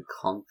one. The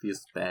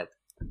comfiest bed.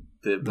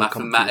 The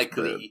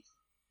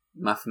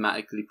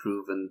mathematically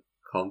proven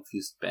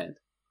comfiest bed.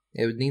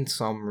 It would need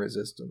some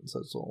resistance.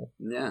 That's all.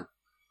 Yeah,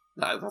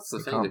 that's the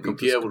thing. The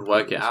computer would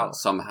work it out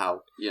somehow.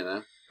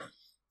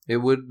 It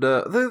would,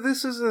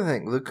 this is the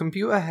thing, the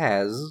computer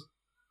has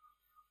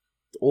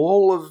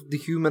all of the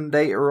human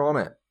data on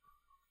it.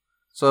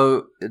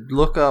 So,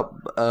 look up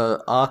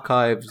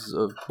archives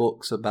of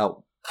books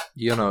about,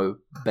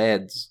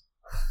 beds.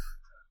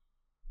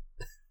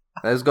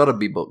 There's gotta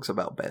be books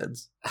about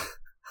beds.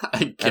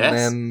 I guess. And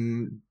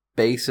then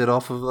base it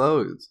off of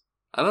those.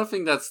 I don't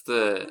think that's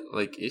the,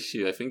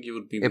 issue. I think you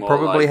would be It more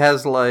probably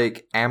has,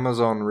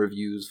 Amazon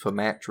reviews for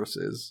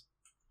mattresses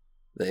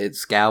that it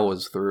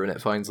scours through, and it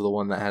finds the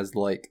one that has,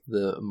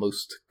 the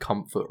most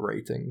comfort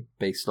rating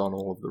based on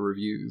all of the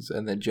reviews,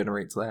 and then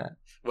generates that.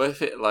 What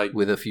if it,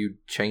 with a few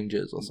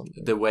changes or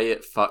something? The way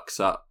it fucks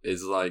up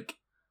is,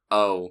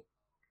 to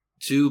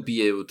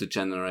be able to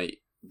generate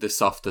the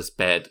softest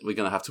bed, we're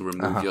gonna have to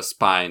remove your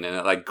spine, and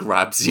it,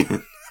 grabs you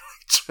and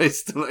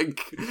tries to,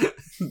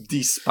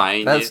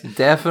 de-spine That's you.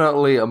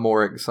 Definitely a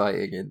more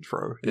exciting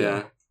intro.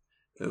 Yeah.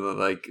 That's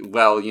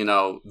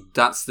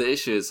the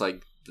issue, is,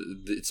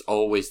 it's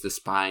always the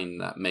spine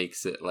that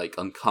makes it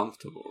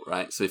uncomfortable,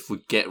 right? So if we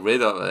get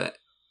rid of it,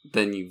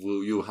 then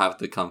you'll have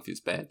the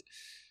comfiest bed.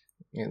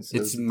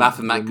 It's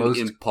mathematically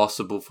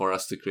impossible for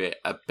us to create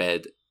a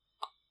bed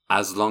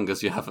as long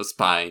as you have a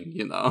spine,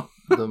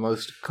 The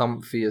most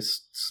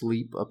comfiest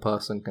sleep a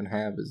person can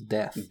have is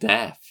death.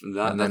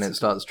 And then it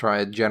starts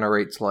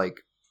generates the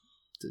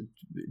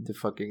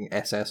fucking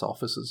SS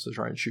officers to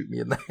try and shoot me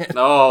in the head.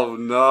 Oh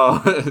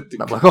no. And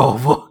I'm like, oh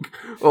fuck.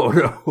 Oh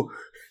no.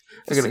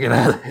 I'm gonna get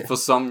out of here. For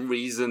some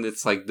reason,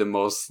 it's the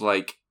most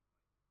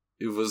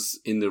it was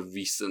in the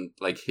recent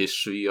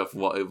history of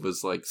what it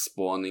was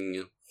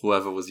spawning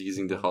whoever was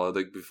using the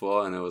holodeck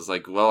before, and it was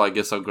well, I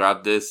guess I'll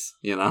grab this,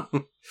 Yeah,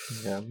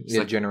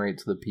 it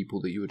generates the people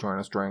that you were trying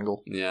to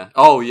strangle. Yeah.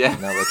 Oh yeah.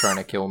 Now they're trying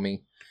to kill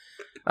me.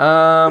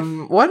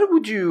 Why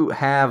would you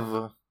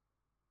have?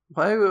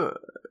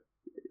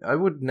 I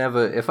would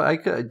never. If I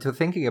could,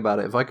 thinking about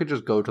it, if I could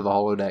just go to the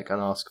holodeck and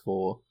ask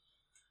for,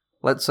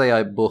 let's say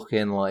I book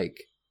in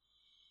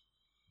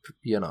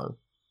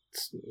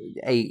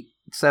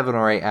 7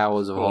 or 8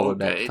 hours of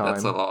holodeck time.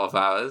 That's a lot of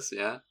hours,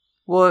 yeah.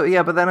 Well,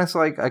 yeah, but then it's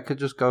I could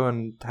just go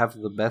and have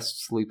the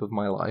best sleep of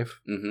my life.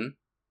 Mm-hmm.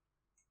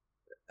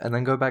 And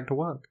then go back to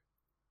work.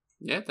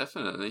 Yeah,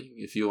 definitely.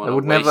 If you want, I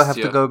would never have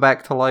to go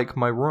back to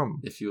my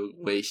room. If you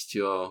waste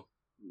the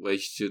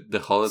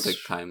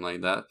holodeck time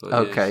like that. But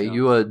okay, yeah,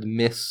 sure.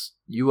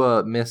 you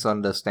are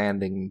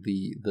misunderstanding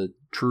the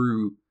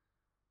true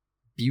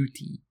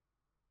beauty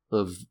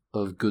of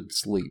good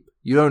sleep.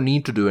 You don't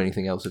need to do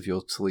anything else if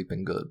you're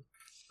sleeping good.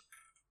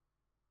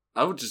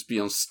 I would just be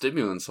on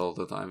stimulants all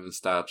the time in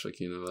Star Trek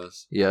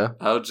universe. Yeah.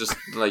 I would just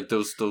like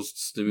those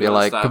stimulants. Be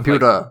like that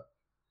computer.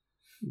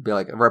 Be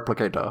like a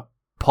replicator.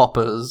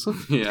 Poppers.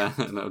 Yeah,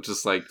 and I would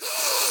just like,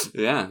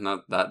 yeah,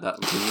 not that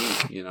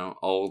would be me,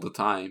 all the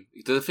time.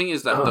 The thing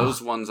is that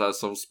those ones are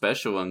so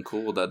special and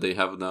cool that they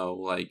have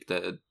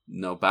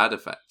no bad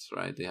effects,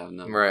 right? They have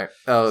no right.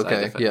 Oh,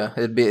 okay, effects. yeah.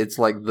 It's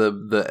like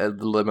the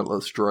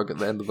Limitless drug at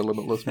the end of the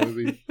Limitless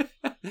movie.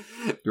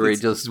 Where he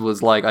just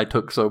was like, I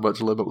took so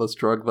much Limitless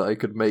drug that I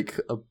could make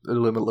a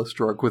Limitless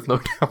drug with no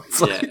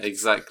downside. Yeah,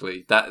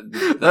 exactly.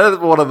 That's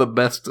one of the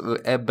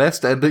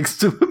best endings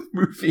to a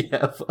movie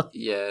ever.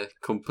 Yeah,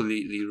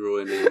 completely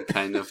ruining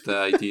kind of the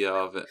idea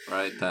of it,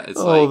 right? That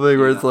it's thing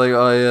where it's like,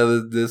 oh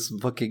yeah, this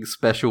fucking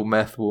special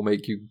meth will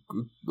make you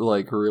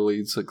like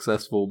really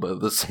successful, but at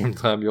the same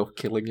time you're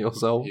killing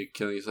yourself. You're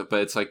killing yourself,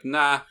 but it's like,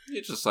 nah,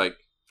 you're just like,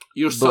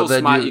 you're so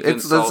smart.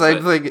 It's the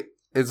same thing.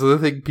 It's the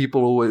thing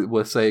people always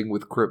were saying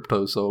with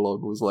crypto so long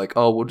was like,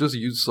 oh, we'll just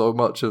use so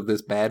much of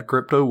this bad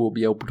crypto, we'll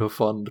be able to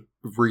fund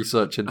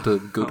research into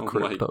good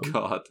crypto. Oh my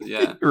god,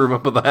 yeah.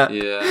 Remember that?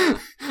 Yeah.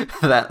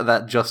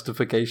 that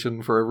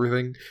justification for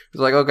everything.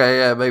 It's like, okay,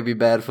 yeah, it may be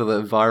bad for the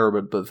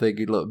environment, but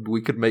thinking, look,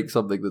 we could make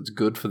something that's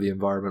good for the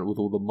environment with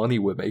all the money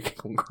we're making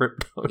on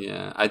crypto.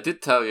 Yeah, I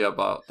did tell you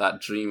about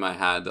that dream I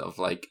had of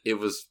like, it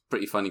was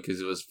pretty funny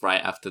because it was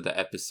right after the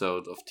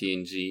episode of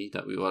TNG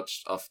that we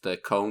watched of the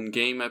Cone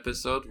game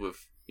episode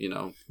with,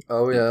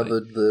 Oh yeah,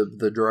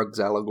 the drugs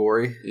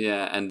allegory.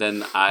 Yeah, and then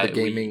the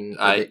gaming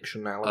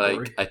addiction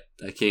allegory.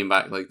 I came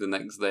back like the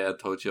next day. I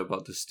told you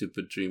about the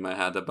stupid dream I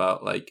had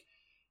about like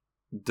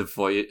not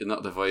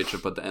the Voyager,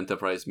 but the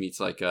Enterprise meets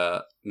like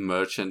a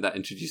merchant that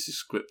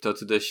introduces crypto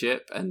to the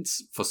ship, and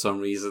for some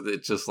reason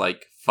it just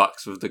like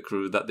fucks with the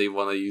crew that they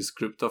want to use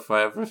crypto for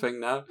everything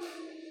now.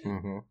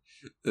 Mm-hmm.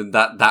 And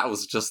that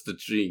was just the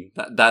dream.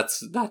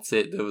 That's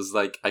it. There was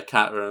like, I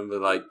can't remember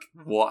like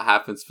what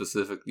happened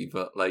specifically,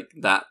 but like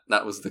that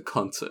was the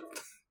concept.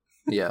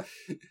 Yeah.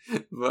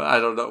 But I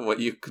don't know what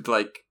you could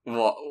I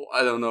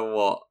don't know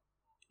what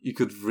you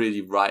could really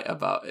write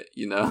about it,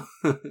 in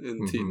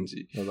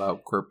TNG.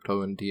 About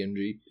crypto and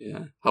TNG.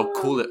 Yeah. How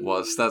cool it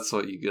was. That's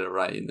what you gotta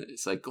write in it.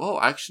 It's like, oh,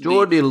 actually,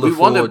 Geordie we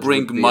want to LaForge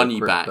bring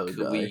money back,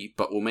 guy.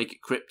 but we'll make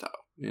it crypto,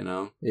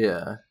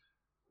 Yeah.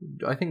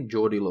 I think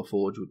Geordie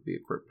LaForge would be a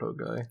crypto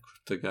guy.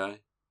 Crypto guy.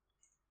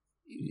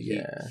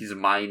 Yeah. He's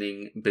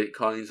mining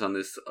bitcoins on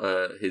his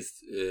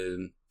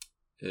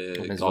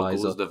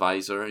goggles, visor. the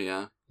visor,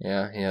 yeah.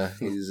 Yeah.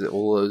 He's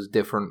all those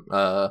different,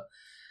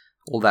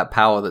 all that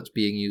power that's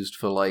being used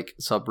for like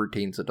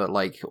subroutines that don't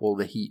like all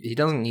the heat. He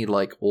doesn't need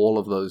like all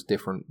of those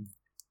different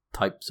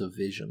types of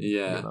vision.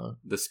 Yeah.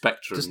 The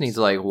spectrum. Just needs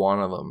like one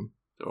of them.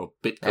 Or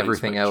Bitcoin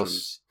Everything spectrums.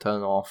 else,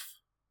 turn off.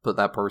 Put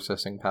that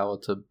processing power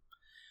to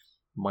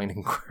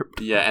mining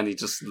crypto. Yeah, and he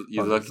just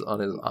on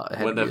his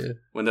head.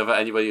 Whenever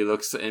anybody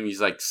looks at him, he's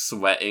like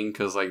sweating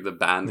because like the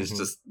band is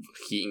just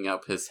heating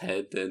up his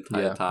head the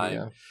entire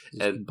time,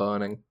 and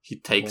burning. He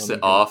takes it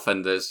off,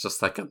 and there's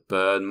just like a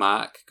burn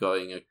mark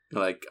going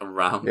like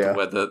around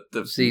where the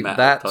see.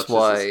 That's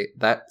why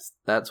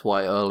that's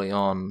why early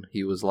on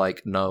he was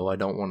like, no, I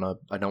don't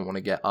want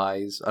to get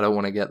eyes. I don't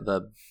want to get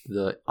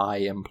the eye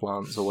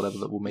implants or whatever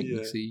that will make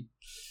me see.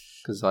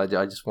 Because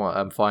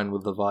I'm fine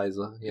with the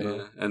visor,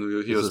 Yeah, and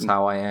this is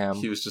how I am.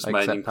 He was just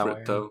mining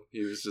crypto.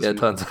 He was just it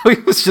turns out he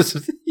was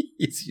just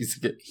he's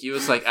using it. He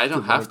was like, I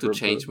don't have to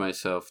change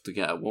myself to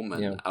get a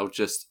woman. Yeah. I'll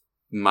just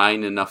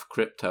mine enough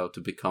crypto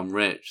to become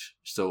rich,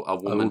 so a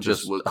woman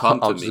just will come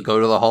I'll to me. Just go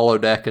to the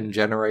holodeck and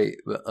generate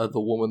the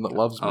woman that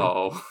loves me.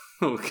 Oh,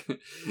 okay.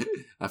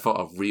 I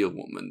thought a real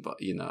woman, but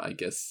I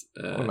guess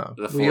no.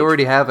 We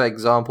already have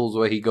examples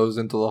where he goes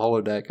into the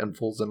holodeck and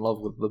falls in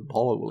love with the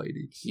holo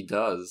lady. He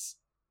does.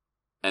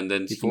 And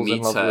then he falls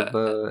meets in love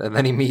her. with and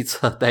then he meets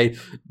her. They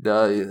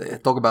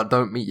talk about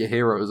don't meet your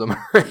heroes. Am I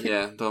right?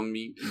 Yeah, don't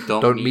meet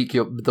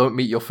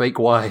your fake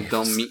wife.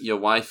 Don't meet your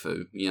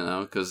waifu.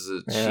 Because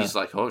she's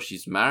like, oh,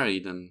 she's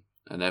married and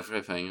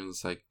everything. And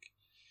it's like,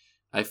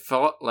 I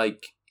thought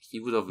like he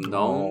would have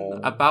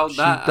known about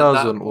that. She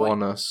doesn't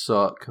want to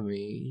suck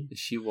me.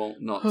 She won't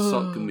not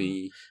suck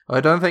me. I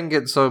don't think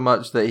it's so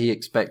much that he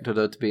expected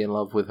her to be in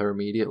love with her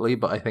immediately,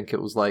 but I think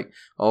it was like,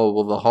 oh,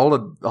 well, the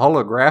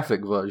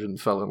holographic version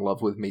fell in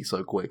love with me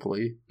so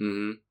quickly.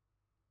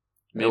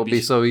 Mm-hmm. It'll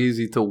be so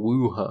easy to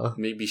woo her.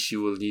 Maybe she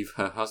will leave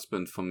her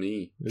husband for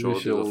me. Maybe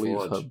she'll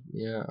leave her.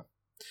 Yeah.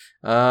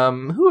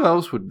 Who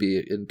else would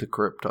be into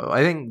crypto?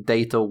 I think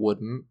Data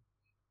wouldn't.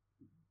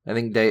 I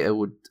think Data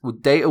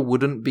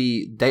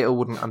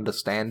wouldn't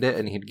understand it,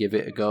 and he'd give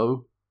it a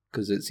go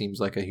because it seems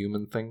like a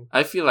human thing.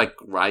 I feel like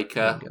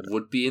Riker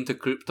would be into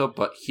crypto,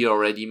 but he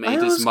already made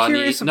his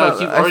money. No,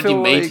 he already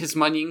made his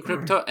money in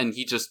crypto, and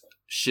he just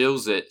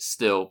shills it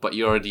still. But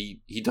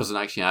he doesn't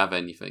actually have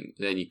any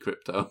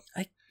crypto.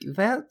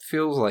 That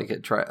feels like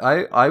it.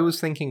 I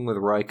was thinking with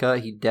Riker,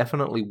 he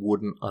definitely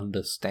wouldn't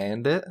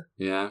understand it.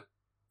 Yeah.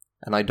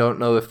 And I don't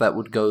know if that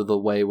would go the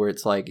way where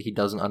it's like he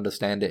doesn't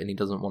understand it and he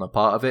doesn't want a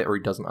part of it, or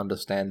he doesn't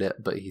understand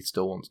it but he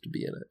still wants to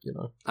be in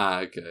it,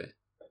 Ah, okay.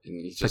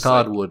 And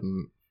Picard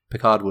wouldn't.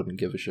 Picard wouldn't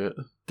give a shit.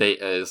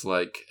 Data is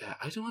like,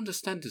 I don't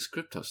understand this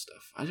crypto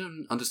stuff. I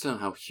don't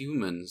understand how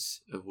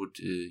humans would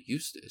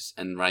use this.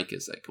 And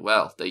Riker's like,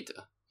 well,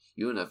 Data,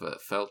 you never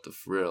felt the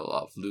thrill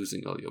of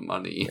losing all your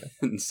money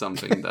in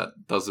something that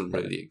doesn't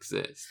really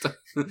exist.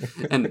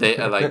 And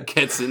Data like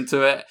gets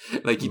into it,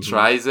 like he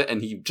tries it,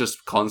 and he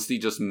just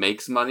constantly just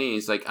makes money. And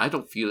he's like, I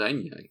don't feel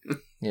anything.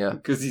 Yeah,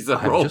 because he's a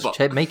I'm robot.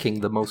 just making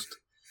the most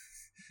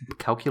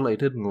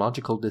calculated and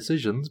logical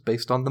decisions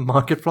based on the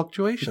market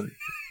fluctuation.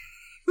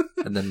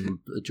 And then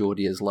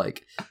Geordi is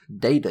like,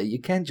 Data,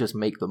 you can't just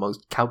make the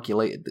most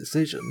calculated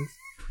decisions.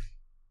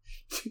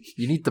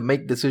 You need to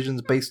make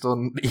decisions based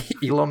on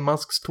Elon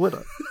Musk's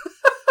Twitter.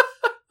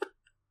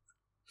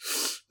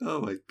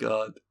 Oh my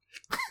god.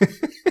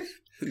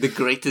 The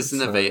greatest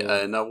innovator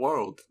in the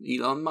world,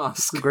 Elon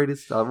Musk. The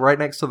greatest, right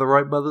next to the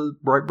Wright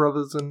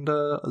brothers and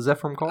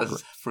Zefram Cochrane.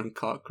 Zefram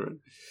Cochrane.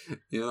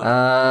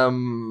 Yeah.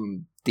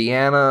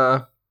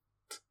 Deanna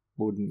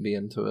wouldn't be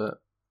into it.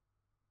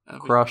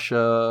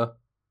 Crusher.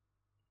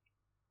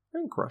 I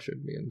think Crusher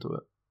would be into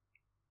it.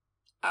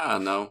 I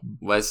don't know.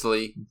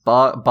 Wesley.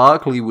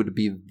 Barclay would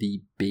be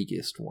the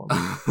biggest one.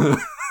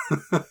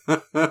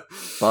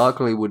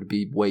 Barclay would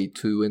be way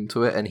too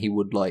into it, and he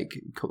would like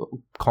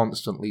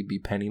constantly be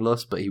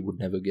penniless, but he would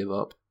never give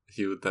up.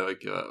 He would never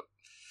give up.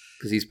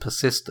 Because he's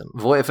persistent.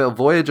 If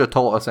Voyager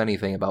taught us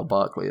anything about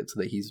Barclay, it's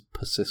that he's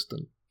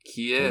persistent.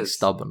 He is. He's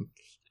stubborn.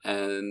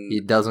 And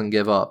he doesn't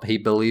give up. He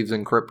believes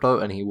in crypto,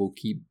 and he will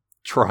keep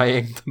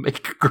trying to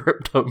make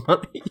crypto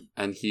money.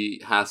 And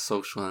he has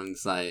social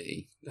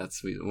anxiety.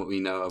 That's what we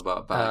know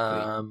about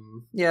Barclay.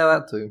 Yeah,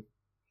 that too.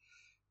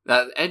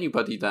 That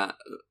anybody that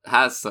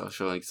has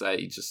social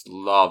anxiety just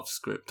loves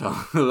crypto,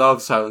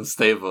 loves how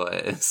unstable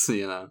it is,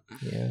 Yeah.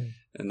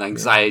 And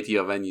anxiety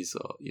of any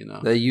sort,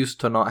 They're used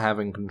to not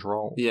having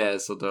control. Yeah,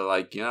 so they're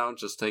like,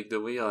 just take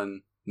the wheel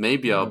and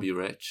maybe I'll be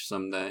rich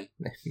someday.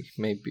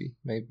 Maybe,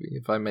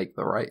 if I make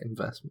the right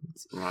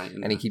investments. Right.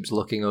 And he keeps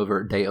looking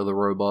over at Data the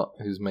robot,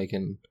 who's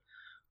making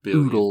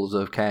oodles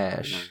of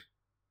cash.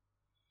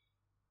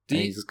 And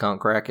he just can't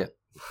crack it.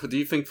 Do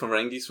you think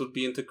Ferengis would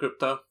be into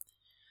crypto?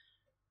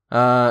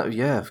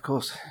 Yeah, of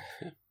course.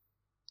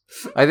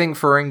 I think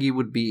Ferengi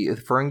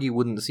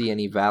wouldn't see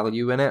any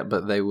value in it,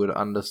 but they would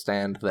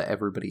understand that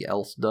everybody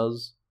else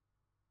does.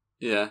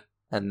 Yeah.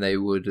 And they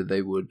would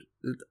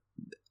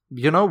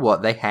you know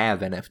what? They have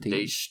NFTs.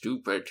 They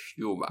stupid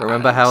humans.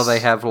 Remember how they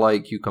have,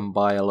 like, you can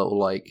buy a little,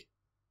 like,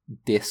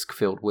 disc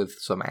filled with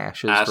some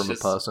ashes from a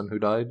person who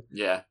died?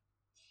 Yeah.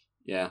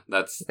 Yeah,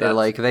 that's...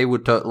 Like, they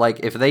would...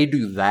 if they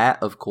do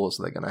that, of course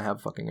they're gonna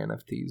have fucking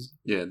NFTs.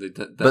 Yeah,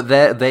 but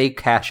they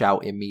cash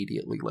out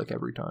immediately, like,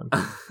 every time.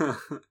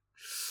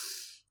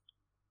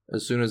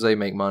 As soon as they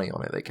make money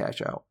on it, they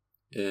cash out.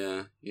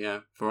 Yeah.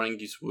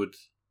 Ferengis would...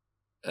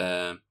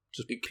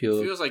 Just it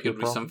pure, feels like it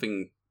would be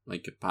something,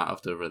 like, a part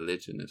of the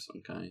religion of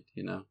some kind,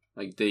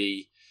 Like,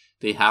 they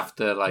have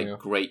the, like,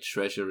 great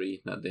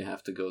treasury that they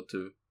have to go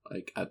to,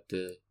 like,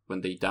 when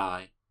they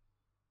die.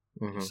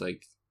 Mm-hmm. It's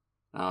like...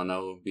 I don't know,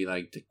 it would be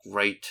like the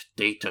great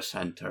data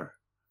center.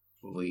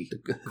 We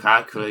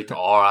calculate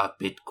all our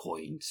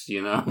bitcoins,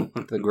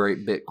 The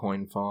great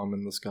Bitcoin farm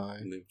in the sky.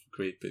 The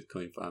great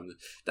Bitcoin farm.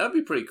 That'd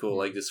be pretty cool,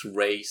 like this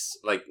race,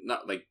 like,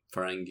 not like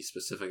Ferengi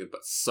specifically,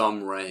 but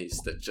some race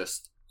that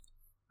just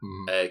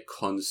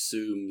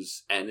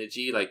consumes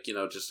energy, like,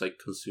 just like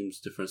consumes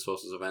different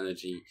sources of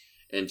energy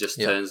and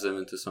just turns them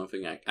into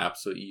something like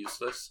absolutely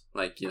useless.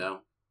 Like,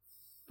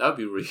 that would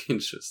be really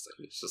interesting.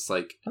 It's just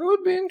like... That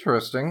would be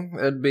interesting.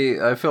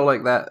 I feel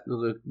like that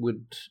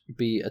would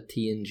be a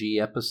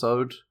TNG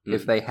episode. Mm.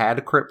 If they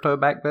had crypto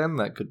back then,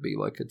 that could be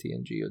like a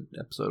TNG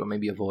episode, or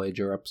maybe a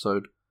Voyager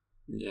episode.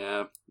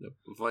 Yeah,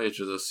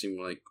 Voyager does seem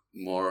like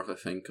more of a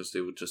thing, because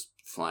they would just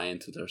fly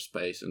into their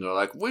space, and they're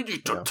like, we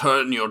need to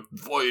turn your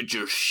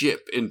Voyager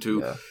ship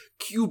into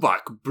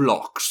cubic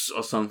blocks,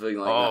 or something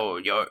like that. Oh,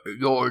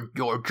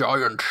 your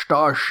giant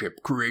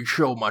starship creates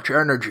so much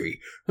energy.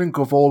 Think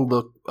of all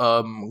the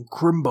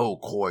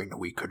KrimboCoin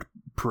we could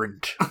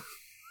print.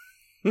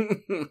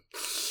 And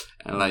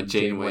like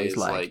Janeway is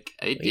like,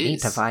 we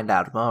need to find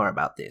out more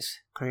about this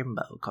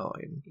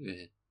KrimboCoin.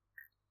 Yeah.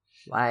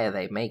 Why are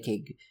they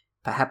making...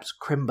 Perhaps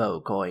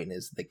KrimboCoin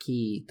is the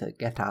key to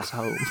get us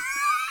home.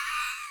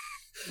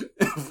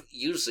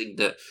 Using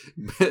the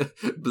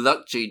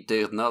blockchain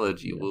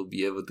technology, we'll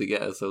be able to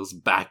get ourselves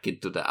back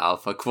into the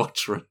Alpha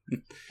Quadrant.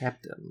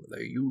 Captain,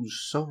 they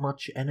use so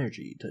much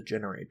energy to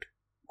generate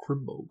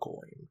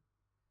KrimboCoin.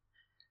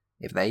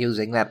 If they're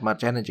using that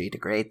much energy to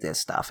create this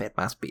stuff, it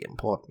must be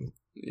important.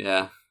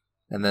 Yeah.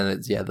 And then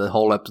it's, the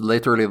whole episode,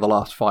 literally the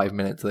last 5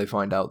 minutes, they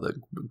find out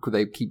that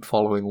they keep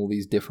following all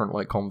these different,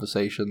 like,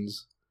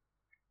 conversations.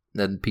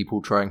 Then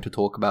people trying to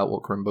talk about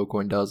what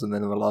KrimboCoin does, and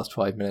then in the last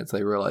 5 minutes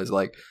they realize,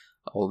 like,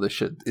 oh, this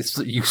shit is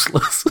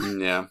useless.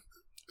 Yeah.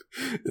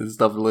 This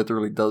stuff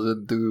literally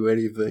doesn't do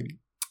anything.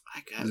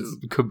 I guess.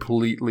 It's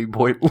completely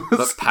pointless.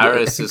 But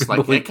Paris is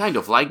like, I kind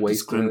of like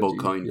this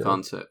KrimboCoin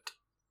concept.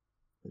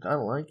 I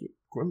don't like it.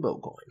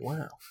 KrimboCoin,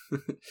 wow.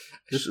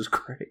 This is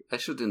great. I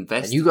should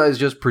invest. And you guys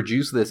just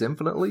produce this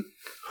infinitely?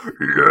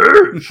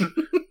 Yes.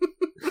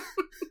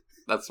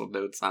 That's what they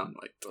would sound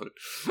like, too.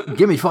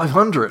 Give me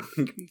 500.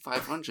 Give me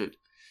 500.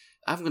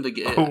 I'm gonna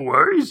get... A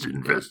wise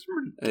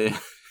investment.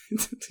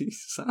 You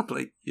sound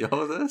like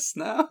Yoda's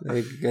now.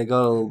 I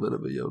got a little bit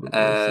of a Yoda.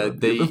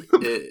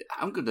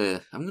 I'm gonna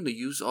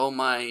use all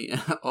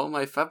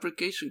my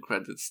fabrication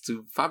credits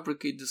to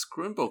fabricate this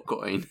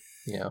KrimboCoin.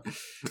 Yeah.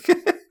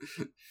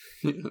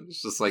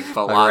 It's just like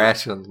My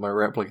rations, my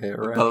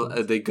replicator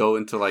rations. They go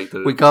into like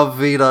the... We can't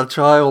feed our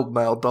child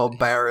now, Don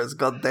Barris,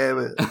 god damn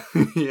it.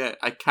 Yeah,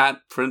 I can't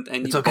print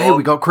any... It's okay,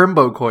 we got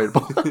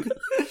KrimboCoin.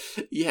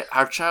 Yeah,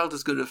 our child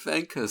is gonna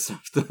thank us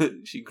after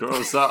she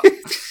grows up.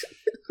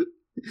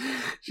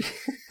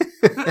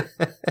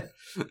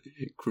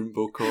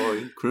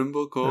 KrimboCoin.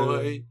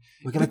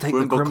 We're gonna take the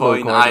KrimboCoin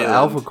KrimboCoin to Island.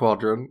 Alpha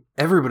Quadrant.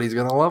 Everybody's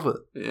gonna love it.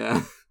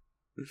 Yeah.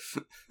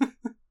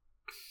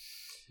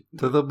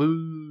 To the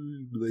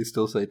moon. They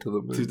still say to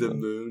the moon. To the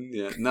moon,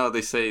 yeah. No,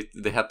 they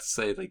had to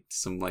say like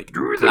some like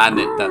To the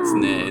planet that's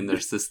moon. in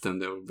their system.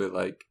 They would be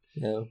like,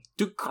 Yeah.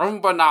 to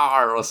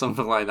Krumbanar or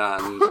something like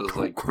that. And it was just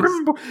like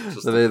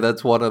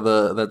That's one of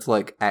the. That's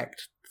like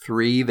Act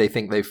 3. They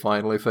think they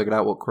finally figured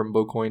out what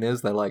KrimboCoin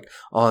is. They're like,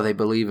 oh, they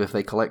believe if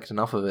they collect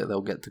enough of it, they'll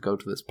get to go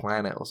to this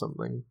planet or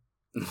something.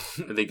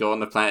 they go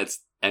on the planet. It's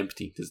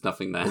empty. There's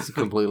nothing there. It's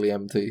completely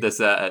empty.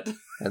 Deserted.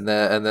 And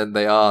then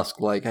they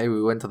ask, like, hey,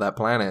 we went to that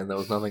planet and there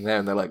was nothing there.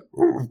 And they're like,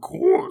 Oh, of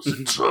course,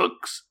 it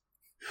sucks.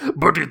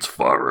 But it's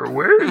far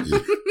away.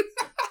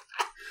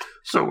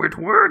 So it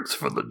works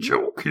for the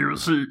joke, you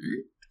see.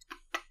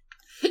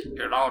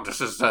 You know,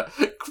 this is the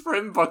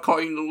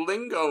KrimboCoin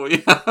lingo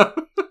we have.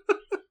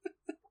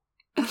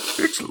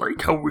 It's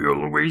like how we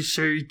always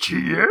say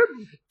GM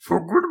for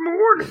good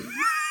morning.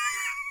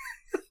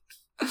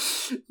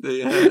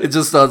 it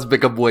just starts to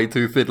become way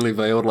too thinly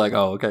veiled. Like,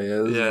 oh, okay,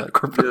 yeah, this is like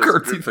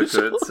cryptocurrency.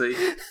 Cryptocurrency.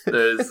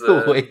 There's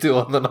way too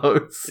on the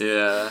nose.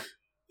 Yeah,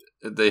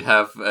 they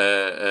have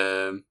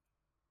they're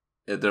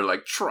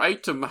like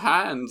tritum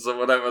hands or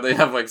whatever. They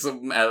have like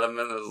some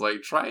element that's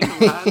like tritum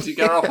hands. You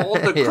gotta hold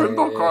the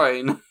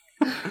KrimboCoin.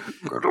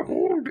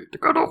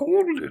 Gotta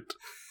hold it.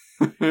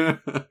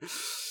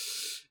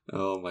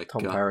 Oh my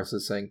Tom god! Paris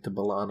is saying to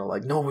Balana,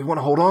 like, no, we want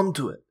to hold on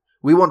to it.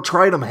 We want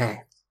Tritum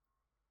hands.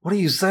 What are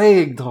you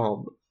saying,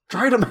 Tom?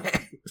 Tritum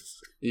hands.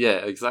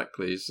 Yeah,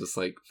 exactly. It's just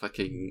like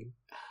fucking.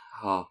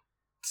 Oh,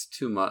 it's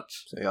too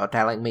much. So you're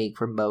telling me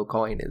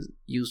KrimboCoin is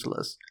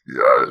useless?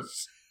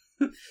 Yes.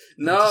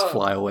 No, just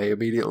fly away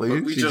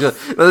immediately. We She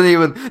just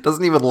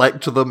doesn't even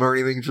lecture them or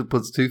anything. She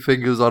puts 2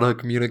 fingers on her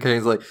communicator and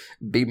is like,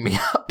 beat me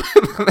up.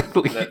 And then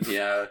leave. Let me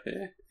out of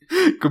here.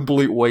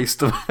 Complete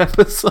waste of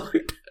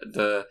episode.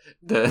 The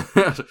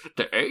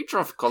age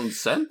of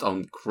consent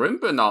on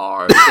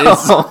Krimbonar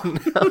is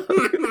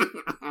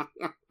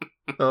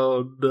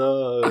Oh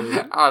no.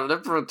 a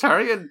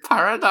libertarian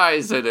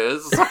paradise. It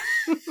is.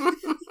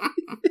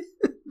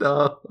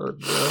 No.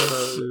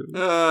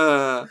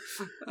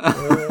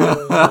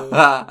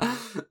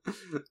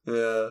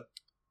 Yeah.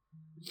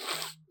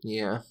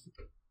 Yeah.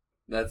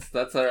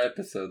 That's our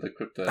episode, the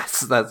crypto.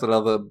 That's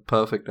another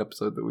perfect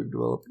episode that we've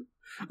developed.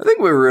 I think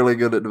we're really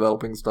good at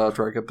developing Star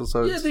Trek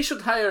episodes. Yeah, they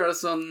should hire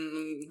us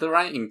on the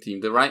writing team,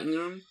 the writing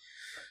room.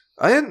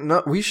 I didn't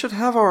know. We should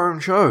have our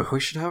own show. We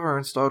should have our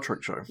own Star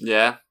Trek show.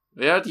 Yeah.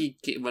 We already,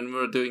 when we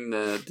were doing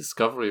the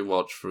Discovery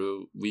watch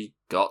through, we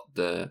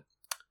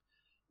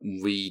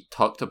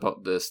talked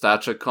about the Star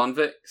Trek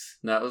convicts.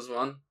 That was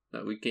one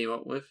that we came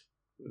up with.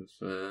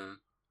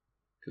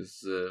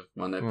 Because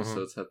one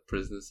episode had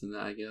prisoners in it,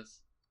 I guess.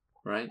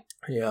 Right?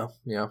 Yeah.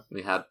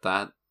 We had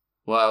that.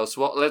 What else?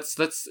 Let's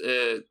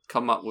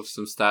come up with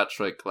some Star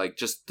Trek, like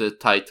just the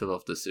title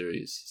of the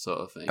series,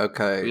 sort of thing.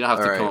 Okay. We don't have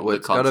to come up with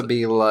it's gotta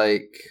be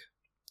like,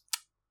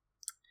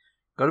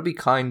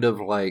 kind of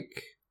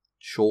like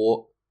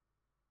short,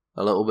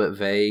 a little bit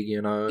vague,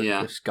 you know.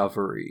 Yeah.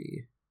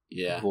 Discovery.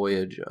 Yeah.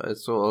 Voyager.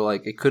 It's sort of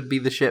like, it could be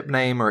the ship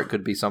name, or it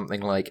could be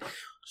something like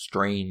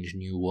Strange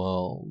New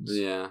Worlds.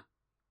 Yeah.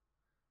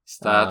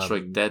 Star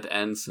Trek Dead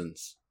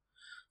Ensigns.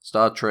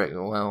 Star Trek.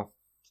 Well,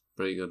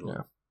 Pretty good one.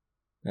 Yeah.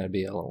 That'd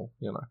be a little,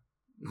 you know.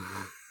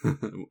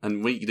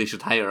 And they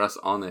should hire us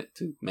on it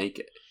to make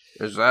it.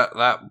 Is that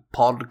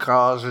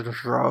podcast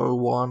show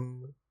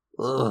one?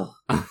 Ugh.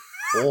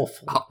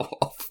 Awful.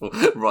 Awful.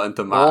 Rotten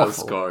Tomato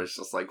Awful. score is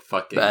just like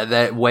fucking.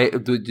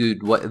 Wait,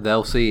 dude, what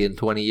they'll see in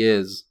 20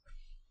 years,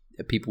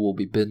 people will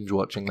be binge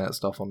watching that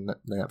stuff on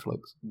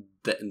Netflix.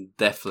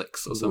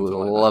 Netflix or something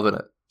like that. Loving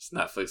it. Is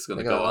Netflix going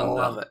to They're go gonna on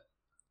love now? it.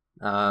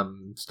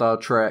 Star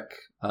Trek,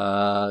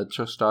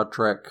 just Star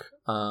Trek,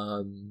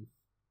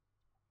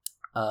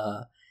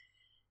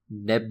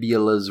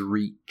 Nebula's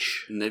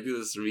Reach.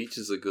 Nebula's Reach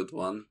is a good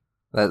one.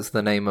 That's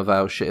the name of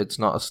our ship. It's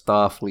not a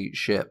Starfleet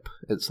ship.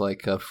 It's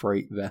like a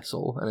freight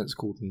vessel, and it's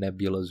called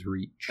Nebula's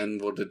Reach.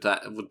 And would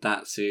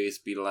that series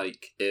be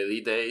like early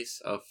days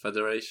of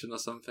Federation or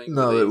something?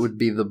 No, it would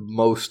be the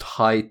most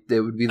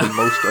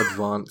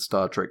advanced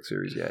Star Trek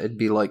series. Yeah, it'd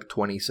be like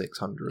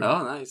 2600.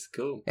 Oh, nice,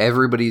 cool.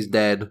 Everybody's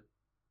dead.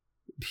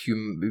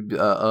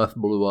 Earth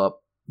blew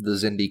up. The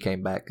Xindi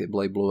came back.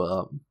 They blew it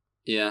up.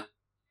 Yeah.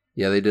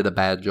 Yeah, they did a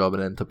bad job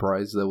in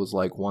Enterprise. There was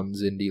like one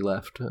Xindi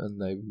left,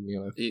 and they,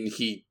 And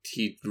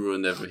he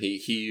ruined everything.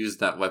 He used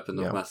that weapon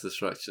of mass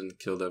destruction,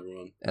 killed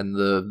everyone. And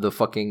the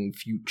fucking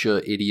future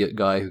idiot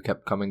guy who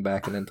kept coming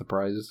back in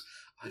Enterprise.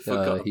 I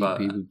forgot about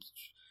that.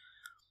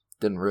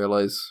 Didn't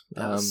realize.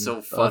 That was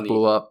so funny. Earth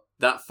blew up.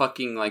 That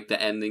fucking like the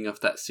ending of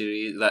that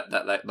series,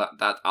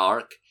 that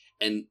arc,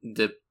 and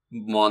the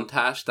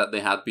montage that they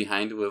had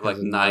behind it with like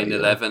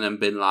 9/11 and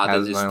Bin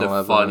Laden is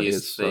the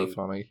funniest thing. So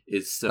funny.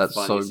 It's the That's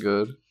funniest. so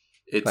good.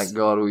 Thank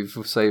God we've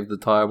saved the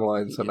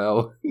timeline, so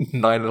now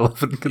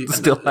 9/11 can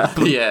still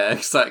happen. Yeah,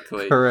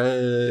 exactly.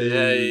 Hooray!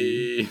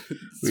 Yay!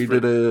 We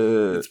did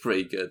it. It's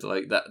pretty good.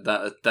 Like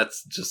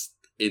that's just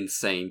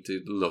insane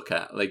to look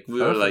at. Like we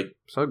were like,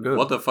 so good.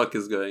 What the fuck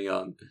is going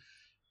on?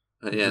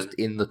 Yeah, just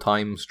in the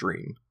time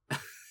stream.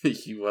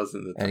 He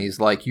wasn't. And he's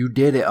like, "You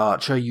did it,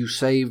 Archer. You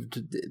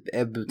saved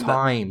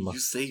time. You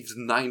saved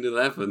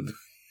 9/11."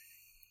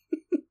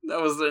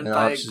 That was their and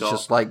entire Archer's goal.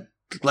 just like,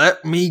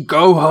 let me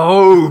go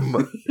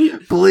home,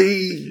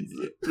 please.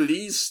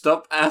 Please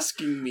stop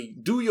asking me.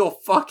 Do your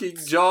fucking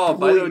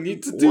job. I don't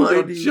need to do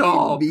your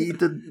job. Why do you need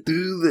to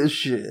do this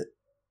shit?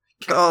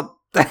 God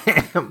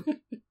damn.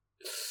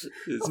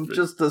 I'm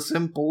just a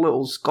simple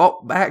little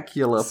Scott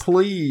Bakula,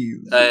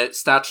 please.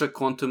 Star Trek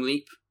Quantum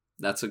Leap.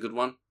 That's a good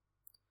one.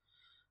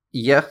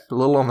 Yeah, a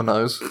little on the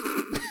nose.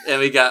 And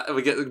we get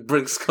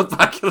bring Scott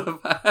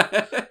Bakula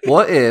back.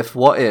 What if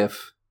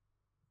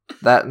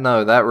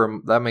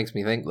that makes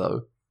me think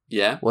though.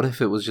 Yeah. What if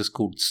it was just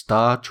called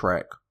Star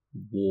Trek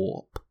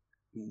Warp?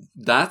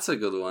 That's a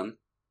good one.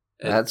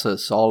 That's a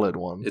solid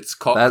one. It's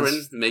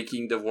Cochrane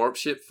making the warp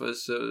ship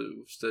first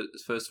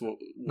warp.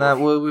 Nah,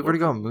 well, we've already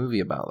got a movie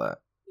about that.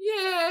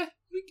 Yeah,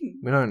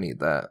 we don't need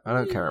that. I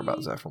don't care about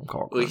Zephram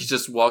Cochrane. Well, he's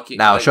just walking.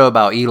 Now, a show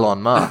about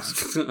Elon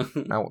Musk.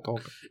 Now we're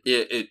talking.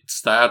 It's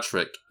Star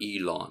Trek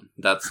Elon.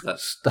 That's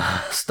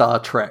Star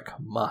Trek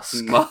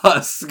Musk.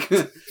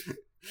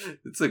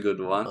 It's a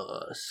good one.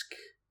 Musk.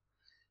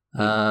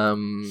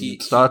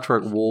 Star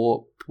Trek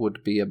Warp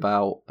would be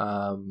about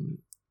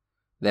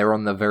they're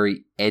on the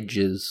very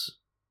edges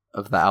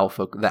of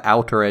the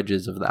outer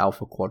edges of the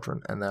Alpha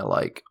Quadrant, and they're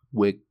like,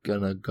 we're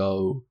gonna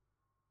go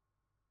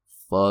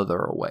further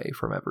away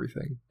from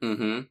everything.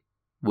 Mm-hmm.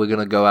 We're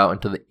gonna go out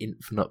into the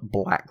infinite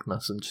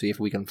blackness and see if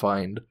we can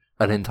find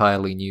an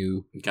entirely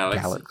new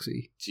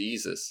galaxy.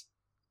 Jesus.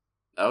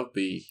 That would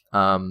be...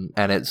 and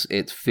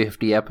it's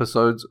 50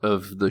 episodes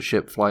of the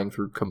ship flying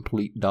through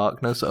complete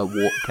darkness at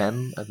warp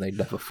 10, and they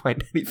never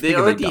find anything. They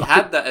already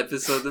had that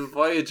episode in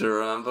Voyager,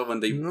 remember, when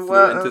they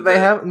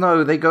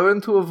they go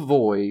into a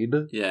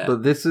void, yeah.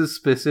 But this is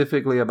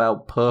specifically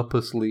about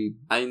purposely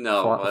I'm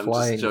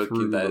just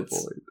joking that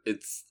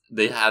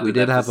we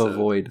did have a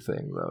void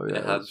thing, though. They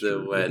had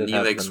where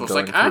Neelix was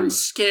like, I'm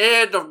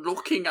scared of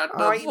looking at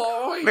the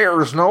void.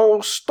 There's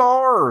no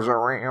stars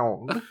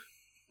around.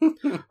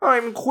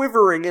 I'm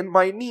quivering in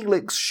my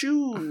Neelix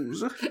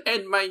shoes.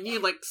 And my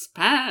Neelix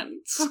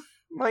pants.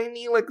 My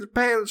Neelix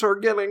pants are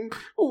getting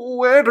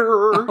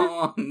wetter.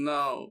 Oh,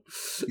 no.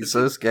 He's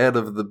so scared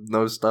of the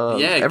no stars.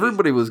 Yeah,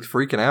 everybody was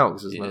freaking out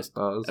because there's no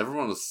stars.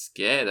 Everyone was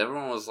scared.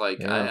 Everyone was like,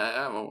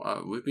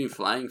 we've been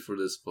flying for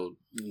this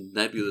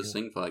nebulous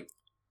thing for like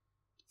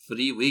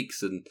 3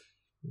 weeks and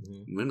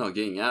we're not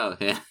getting out of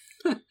here.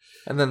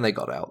 And then they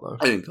got out, though.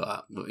 I didn't go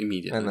out, but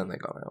immediately. And then they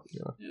got out,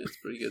 Yeah, it's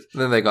pretty good.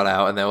 And then they got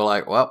out, and they were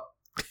like, well,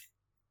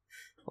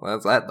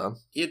 that's that done.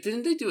 Yeah,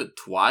 didn't they do it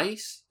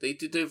twice? They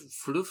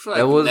flew for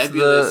like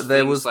nebulous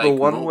there was like the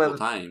one multiple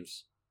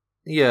times.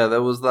 Yeah,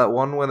 there was that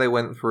one where they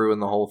went through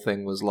and the whole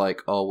thing was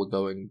like, oh,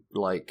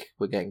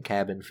 we're getting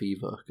cabin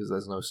fever because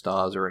there's no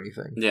stars or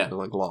anything. Yeah. They're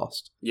like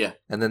lost. Yeah.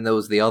 And then there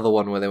was the other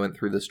one where they went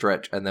through the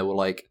stretch and they were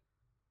like,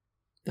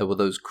 there were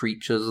those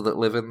creatures that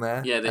live in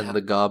there. Yeah,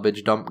 the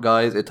garbage dump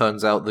guys. It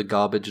turns out the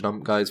garbage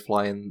dump guys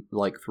fly in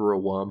like through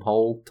a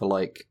wormhole to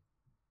like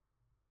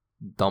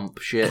dump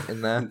shit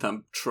in there.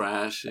 Dump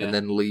trash, yeah. And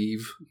then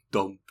leave.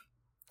 Dump.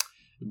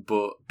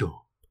 But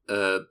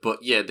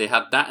yeah, they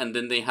had that, and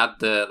then they had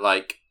the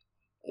like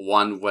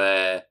one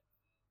where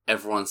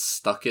everyone's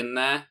stuck in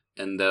there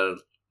and they're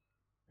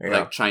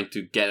like trying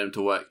to get them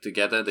to work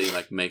together. They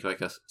like make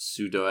like a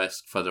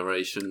pseudo-esque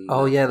federation.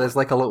 Oh yeah, there's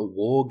like a little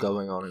war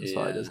going on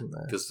inside, isn't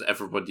there? Because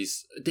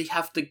they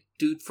have the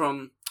dude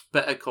from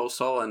Better Call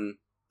Saul and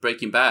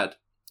Breaking Bad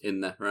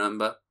in there,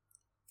 remember?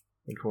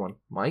 Which one?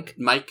 Mike,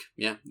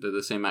 yeah, they're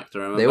the same actor,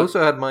 remember? They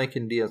also had Mike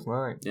in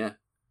DS9.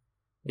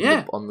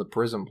 Yeah. On the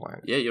prison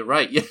planet. Yeah, you're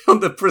right. Yeah, on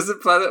the prison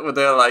planet where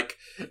they're like,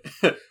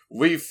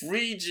 we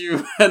freed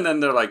you, and then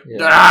they're like,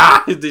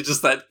 they just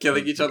start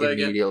killing each other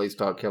again. Immediately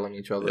start killing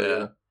each other,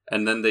 yeah.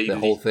 And then the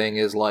whole thing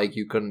is like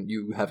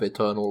you have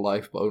eternal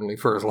life, but only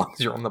for as long as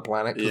you're on the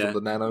planet because of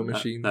the nano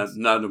machines.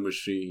 Nano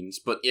machines,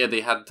 but yeah,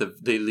 they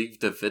leave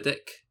the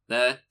Vidic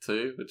there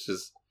too, which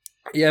is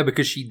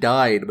because she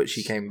died, but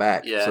she came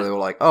back. Yeah. So they were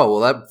like, oh well,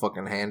 that's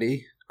fucking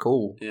handy,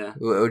 cool. Yeah,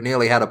 we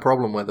nearly had a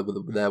problem with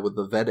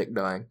the Vedic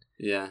dying.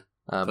 Yeah,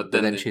 but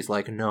then she's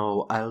like,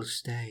 no, I'll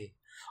stay.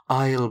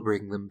 I'll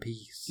bring them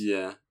peace.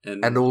 Yeah,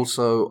 and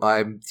also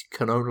I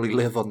can only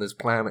live on this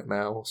planet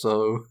now,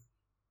 so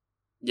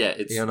yeah,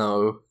 it's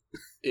it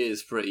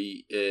is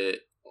pretty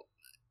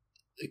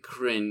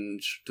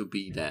cringe to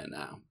be there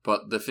now.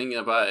 But the thing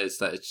about it is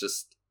that it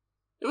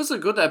was a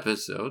good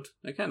episode.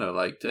 I kind of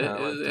liked it. Yeah, I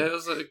liked it. It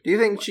was a, Do you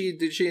think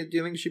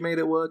she made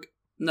it work?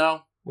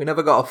 no. We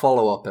never got a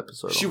follow-up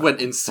episode. She went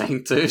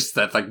insane too.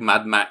 That like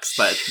Mad Max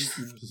started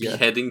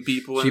beheading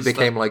people. She and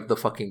became stuff. like the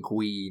fucking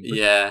queen.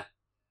 Yeah.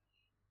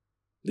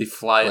 They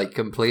fly like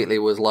completely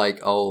was like,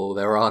 oh,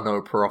 there are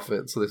no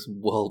prophets. This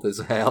world is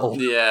hell.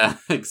 Yeah,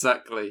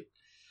 exactly.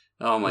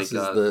 Oh my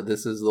god!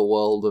 This is the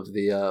world of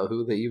the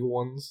who are the evil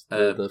ones?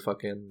 The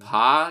fucking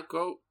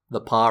the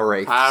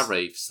Par-Wraiths.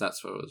 Par-Wraiths,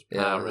 that's what it was.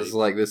 Yeah, it's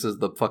like this is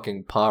the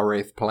fucking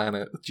Par-Wraith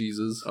planet.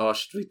 Jesus. Oh,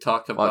 should we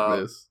talk about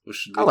this?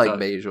 I like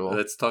Bajor.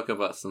 Let's talk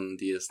about some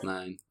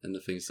DS9 and the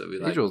things that we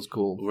like. Bajor's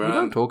cool. We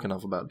don't talk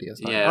enough about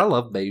DS9. Yeah. I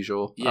love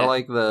Bajor. Yeah. I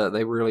like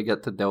they really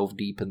get to delve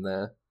deep in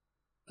their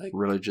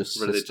religious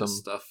system.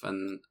 Stuff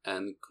and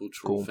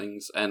cultural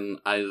things. And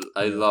I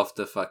love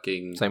the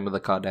fucking... Same with the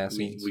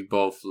Cardassians. We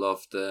both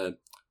love the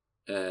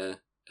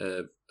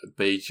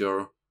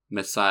Bajor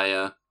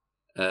Messiah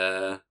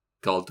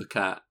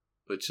Goldukat,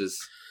 which is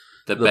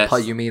the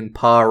best. You mean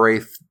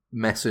Par-Wraith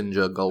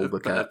Messenger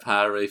Goldukat?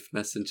 Par-Wraith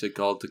Messenger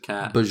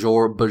Goldukat.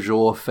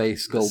 Bajor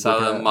face Goldukat.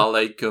 Assalamu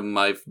alaikum,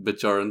 my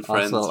Bajoran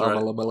friends.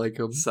 Assalamu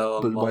alaikum,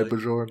 my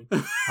Bajoran.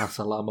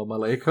 Assalamu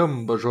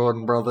alaikum,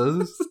 Bajoran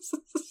brothers.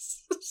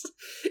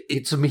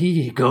 It's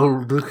me,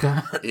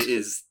 Goldukat. It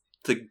is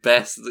the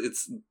best.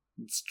 It's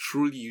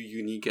truly a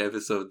unique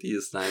episode of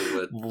DS9.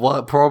 But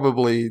what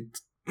probably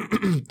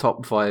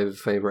top 5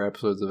 favorite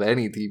episodes of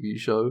any TV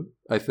show,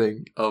 I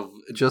think. Of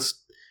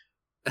just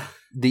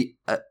the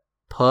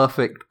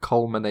perfect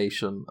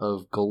culmination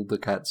of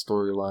Goldukat's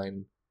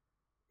storyline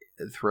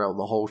throughout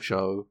the whole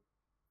show.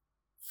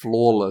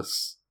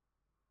 Flawless.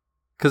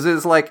 Because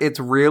it's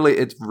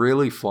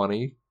really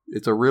funny.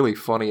 It's a really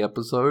funny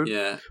episode.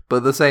 Yeah. But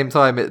at the same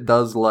time, it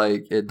does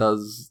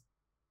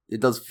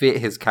fit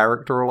his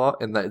character a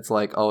lot in that it's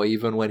like, oh,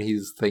 even when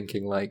he's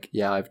thinking like,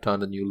 yeah, I've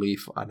turned a new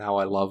leaf, and now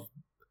I love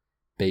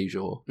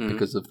Bajor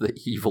because of the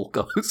evil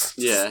ghosts.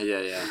 Yeah.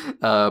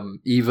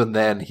 Even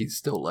then, he's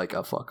still like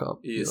a fuck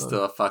up. He's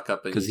still a fuck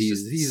up because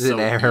he's so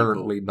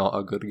inherently evil. Not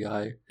a good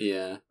guy.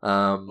 Yeah.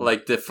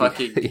 Like the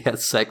fucking he had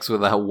sex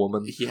with that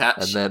woman.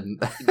 And then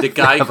the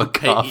guy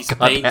he's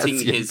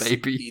painting his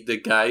baby.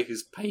 The guy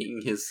who's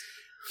painting his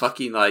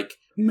fucking like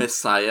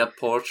Messiah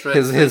portrait.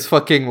 His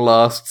fucking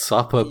Last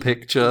Supper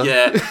picture.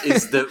 Yeah,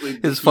 is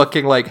his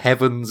fucking like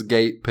Heaven's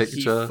Gate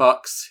picture.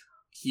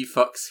 He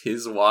fucks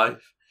his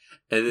wife.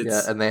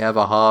 And they have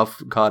a half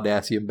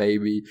Cardassian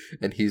baby,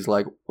 and he's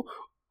like,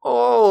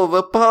 oh,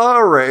 the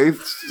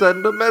Par-Wraiths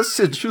send a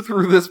message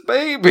through this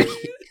baby.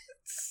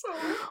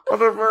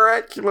 What a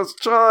miraculous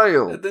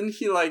child. And then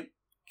he like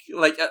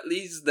at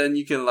least then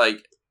you can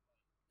like,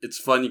 it's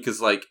funny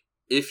because like,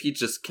 if he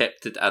just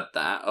kept it at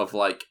that of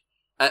like,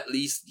 at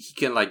least he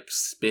can like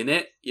spin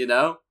it, you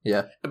know?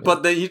 Yeah.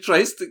 But then he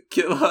tries to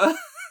kill her.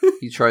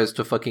 He tries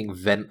to fucking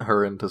vent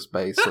her into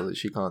space so that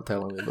she can't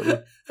tell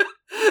anybody.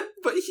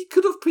 But he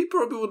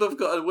probably would have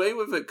got away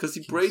with it because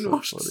he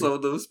brainwashed some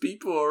of those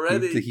people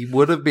already. He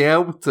would have been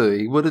able to.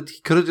 He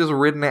could have just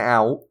ridden it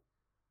out.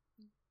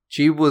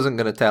 She wasn't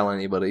going to tell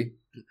anybody.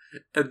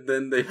 And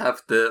then they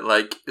have the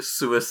like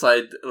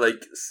suicide,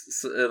 like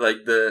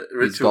the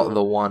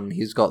ritual.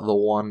 He's got the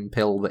one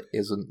pill that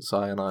isn't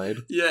cyanide.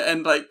 Yeah,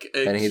 and like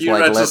and he's Kira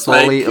like, let's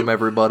all eat them,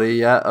 everybody.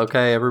 Yeah,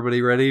 okay,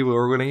 everybody ready?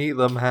 We're gonna eat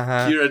them.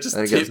 Haha. Kira just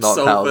and he gets knocked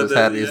out of his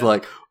head. And he's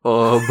like,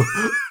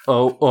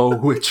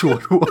 which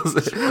one was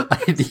it?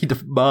 I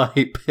need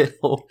my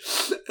pill.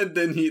 And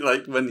then he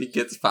like when he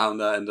gets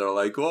found out, and they're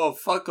like, "Oh,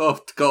 fuck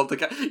off!"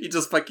 He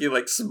just fucking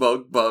like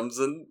smoke bombs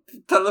and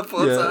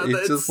teleports out.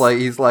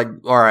 He's like,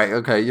 all right,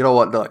 okay, you know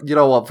what? No, you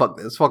know what? Fuck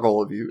this. Fuck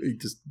all of you. He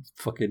just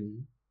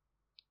fucking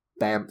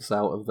bamps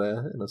out of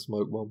there in a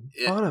smoke bomb.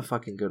 What a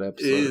fucking good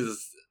episode! It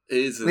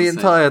is the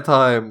entire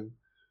time.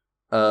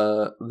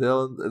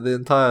 The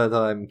entire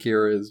time,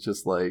 Kira is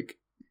just like.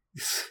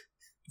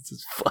 This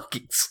is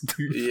fucking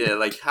stupid. Yeah,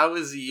 like how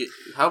was he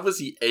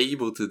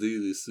able to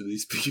do this to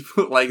these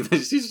people? Like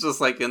she's just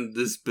like in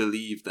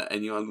disbelief that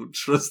anyone would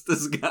trust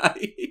this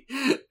guy.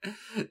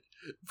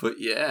 But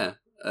yeah,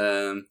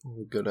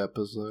 good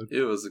episode.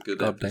 It was a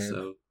good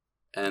episode.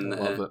 And I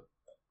love it.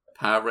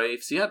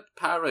 Par-Wraiths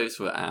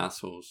were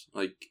assholes.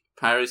 Like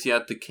Paris, you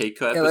had the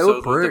Keiko episode they were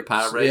with pricks. the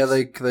Par-Wraiths. Yeah,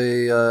 they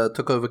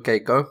took over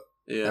Keiko.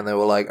 Yeah. And they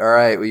were like, all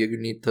right, well, you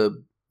need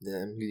to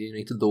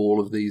do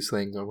all of these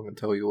things. I'm going to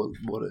tell you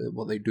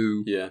what they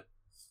do. Yeah,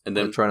 and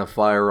then they're trying to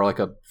fire like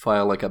a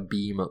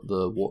beam at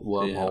the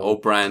wormhole. Yeah,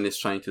 O'Brien is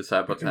trying to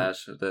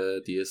sabotage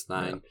the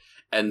DS9,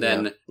 and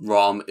then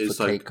Rom is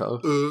for like,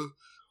 Keiko.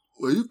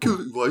 Why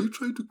are you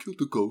trying to kill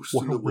the ghost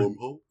in the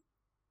wormhole?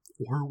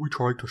 Why are we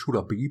trying to shoot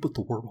a beam at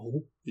the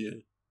wormhole?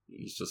 Yeah,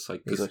 he's just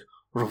like, what the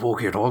fuck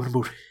are you talking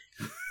about?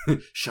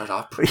 Shut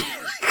up.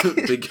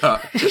 Big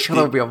Shut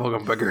up, you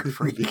fucking bigger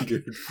freak.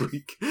 Bigger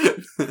freak.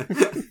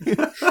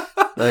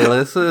 They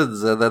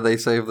listens, and then they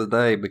save the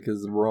day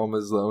because Rom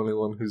is the only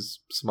one who's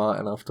smart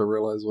enough to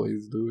realize what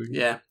he's doing.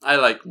 Yeah, I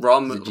like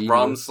Rom. He's a genius.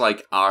 Rom's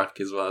like arc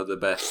is one of the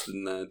best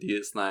in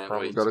DS9.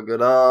 Rom's got a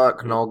good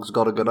arc. Nog's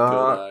got a good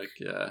arc.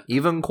 Yeah.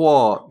 Even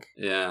Quark.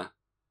 Yeah.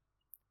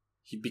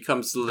 He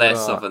becomes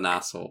less of an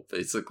asshole,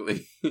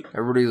 basically.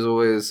 Everybody's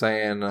always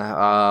saying,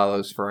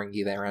 those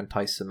Ferengi, they're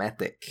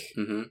anti-Semitic.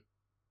 Mm-hmm.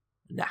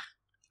 Nah.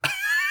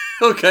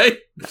 Okay.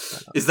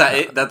 Is that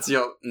it? That's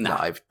your... No,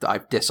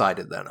 I've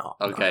decided they're not.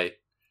 Okay. No.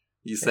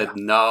 You said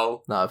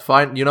no. No,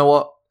 fine. You know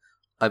what?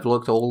 I've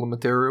looked at all the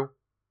material.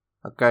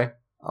 Okay?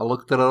 I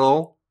looked at it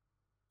all.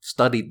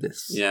 Studied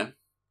this. Yeah.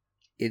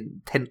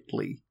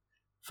 Intently.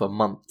 For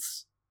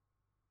months.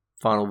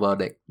 Final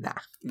verdict, nah.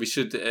 We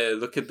should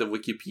look at the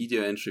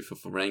Wikipedia entry for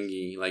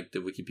Ferengi, like the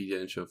Wikipedia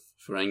entry of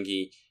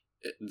Ferengi.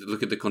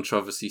 Look at the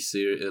controversy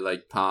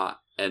part,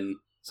 and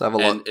Let's have a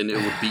look. And it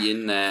would be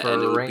in there, Ferengi.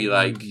 and it would be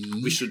like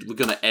we're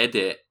gonna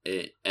edit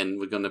it, and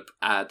we're gonna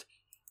add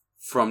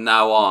from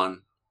now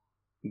on.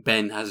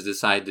 Ben has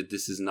decided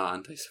this is not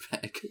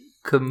anti-Semitic.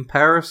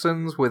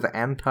 Comparisons with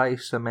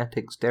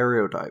anti-Semitic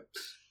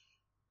stereotypes.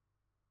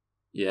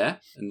 Yeah.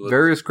 And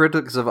Various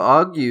critics have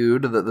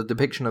argued that the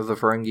depiction of the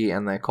Ferengi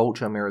and their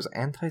culture mirrors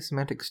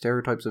anti-Semitic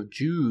stereotypes of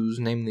Jews,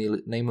 namely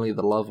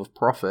the love of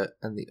profit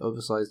and the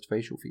oversized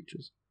facial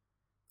features.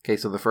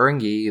 Case of the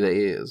Ferengi, the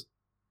ears.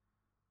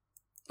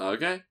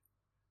 Okay.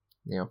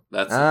 Yeah.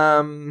 That's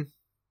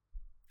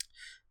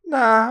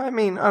Nah, I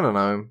mean, I don't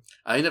know.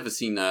 I never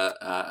seen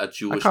a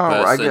Jewish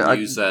person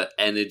use an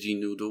energy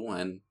noodle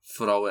and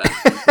throw it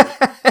at people.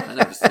 I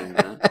never seen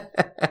that.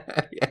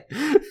 Yeah.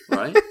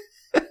 Right?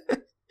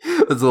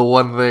 That's the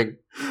one thing,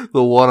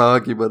 the one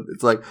argument.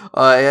 It's like,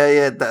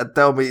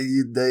 tell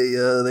me,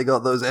 they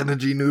got those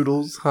energy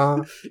noodles,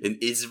 huh? In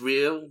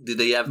Israel, do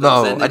they have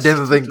those No, energy I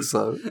didn't think noodles?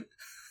 so.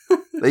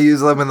 They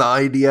use them in the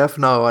IDF?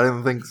 No, I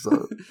didn't think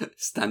so.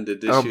 Standard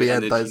That'll issue be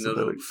energy anti-Semitic.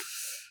 noodle.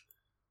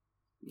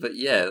 But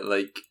yeah,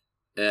 like,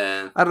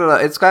 I don't know.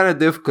 It's kind of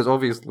difficult because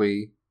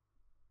obviously,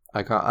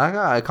 I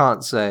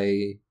can't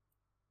say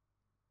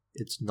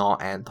it's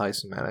not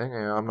anti-Semitic.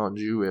 I'm not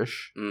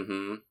Jewish.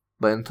 Mm-hmm.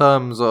 But in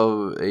terms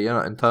of in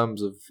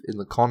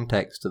the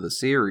context of the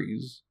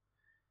series,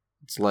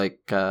 it's like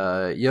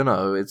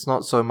it's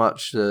not so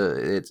much.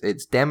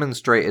 It's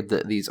demonstrated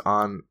that these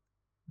aren't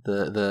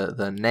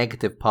the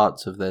negative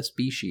parts of their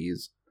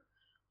species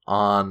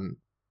aren't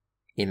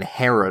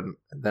inherent.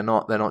 They're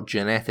not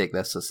genetic.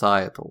 They're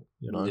societal.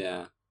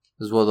 Yeah.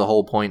 This is what the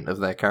whole point of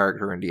their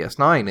character in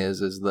DS9 is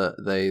that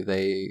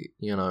they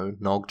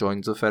Nog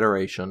joins the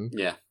Federation.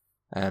 Yeah.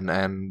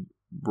 And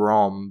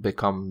Rom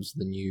becomes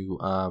the new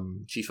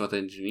Chief of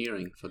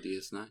Engineering for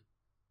DS9.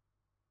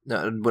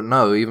 But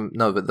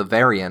at the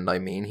very end, I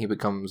mean, he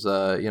becomes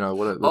the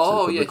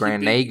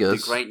Grand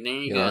Nagus. The Grand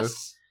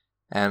Nagus.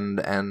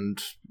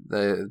 And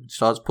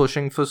starts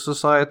pushing for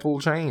societal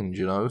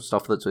change,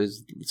 stuff that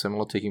is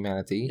similar to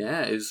humanity.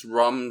 Yeah, it's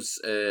Rom's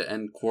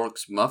and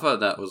Quark's mother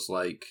that was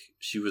like,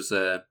 she was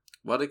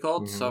what are they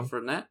called? Mm-hmm.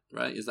 Suffragette,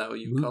 right? Is that what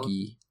you call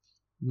it?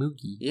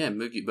 Moogie. Yeah,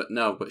 Moogie, but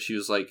she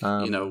was like,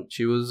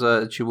 she was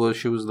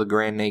the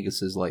Grand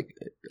Nagus's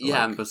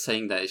yeah, I'm just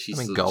saying that she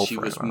was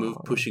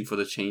pushing for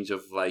the change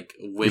of like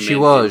women. She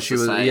was,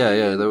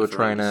 yeah. They were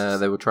trying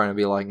to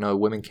be like, no,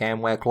 women can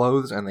wear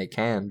clothes and they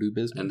can do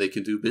business, and they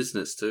can do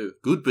business too.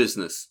 Good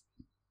business.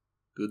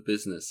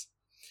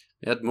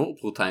 We had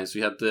multiple times.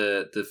 We had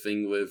the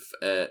thing with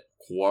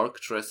Quark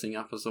dressing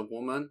up as a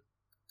woman.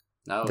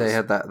 That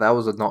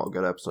was not a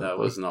good episode. That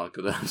was not a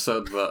good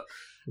episode, but.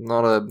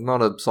 Not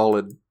a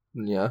solid,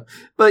 yeah.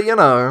 But, it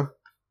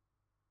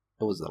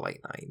was the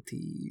late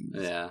 90s.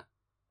 Yeah.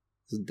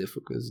 It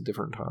was a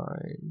different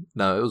time.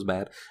 No, it was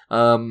bad.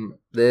 But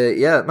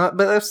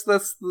that's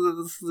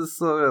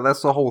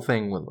the whole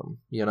thing with them.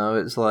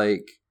 It's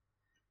like,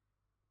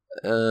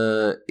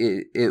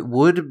 it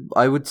would,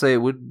 I would say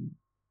it would,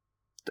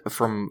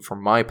 from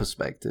my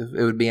perspective,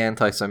 it would be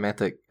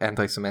anti-Semitic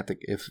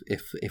if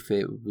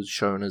it was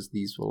shown as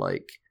these were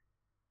like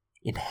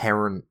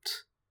inherent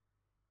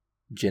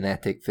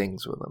genetic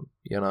things with them,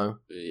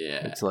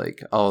 Yeah. It's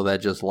like, oh, they're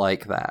just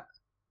like that.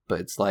 But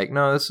it's like,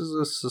 no, this is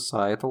a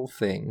societal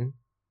thing.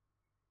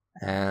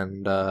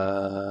 And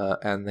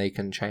they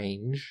can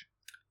change.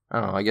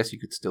 I don't know, I guess you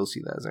could still see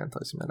that as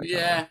anti-Semitic.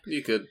 Yeah,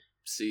 you could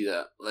see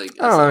that. Like,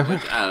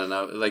 I don't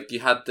know. Like,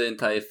 you had the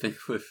entire thing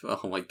with,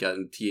 oh my god,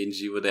 in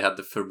TNG where they had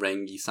the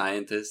Ferengi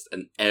scientist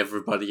and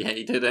everybody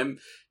hated him.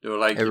 They were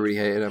like, everybody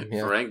hated him,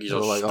 yeah. Ferengis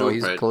are like, stupid. oh,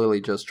 he's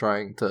clearly just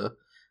trying to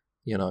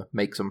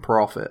make some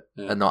profit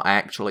and not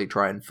actually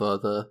try and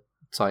further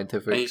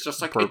scientific and he's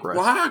just like, progress. It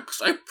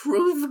works, I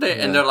proved it.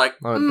 Yeah. And they're like,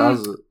 no, it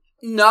doesn't.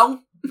 No.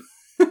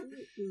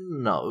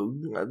 No,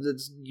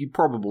 you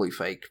probably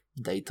fake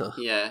data.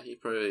 Yeah,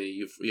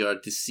 you are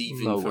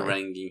deceiving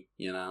Ferengi,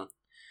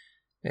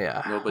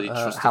 Yeah. Nobody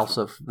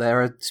trusts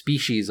there are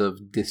species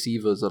of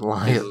deceivers and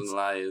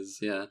liars.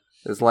 Yeah.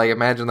 It's like,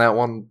 imagine that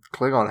one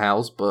Klingon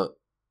house, but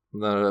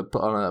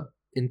on a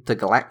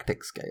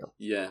intergalactic scale.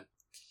 Yeah.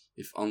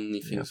 If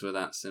only things were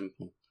that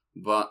simple.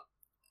 But,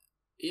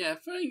 Yeah,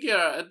 Ferengi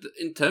are,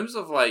 in terms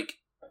of, like,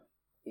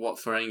 what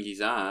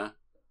Ferengis are,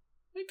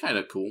 they're kind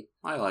of cool.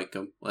 I like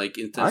them. Like,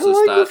 in terms of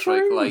Star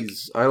Trek, like...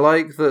 I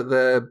like that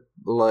they're,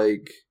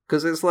 like...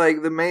 Because it's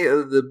like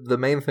the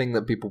main thing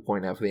that people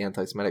point out for the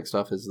anti-Semitic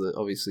stuff is that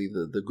obviously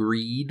the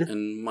greed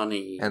and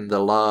money and the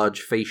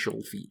large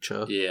facial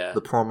feature,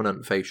 the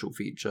prominent facial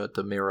feature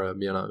to mirror,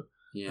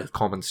 Yeah. a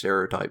common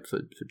stereotype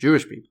for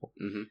Jewish people.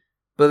 Mm-hmm.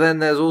 But then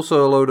there's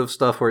also a load of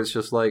stuff where it's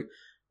just like,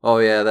 oh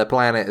yeah, their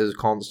planet is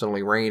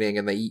constantly raining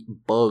and they eat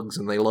bugs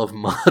and they love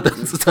mud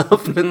and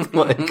stuff. It's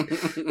like,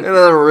 it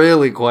doesn't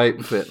really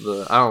quite fit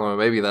the, I don't know,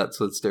 maybe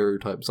that's a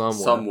stereotype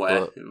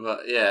somewhere.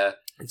 But yeah.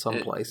 In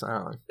some place, I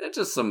don't know. They're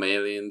just some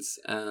aliens,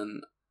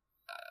 and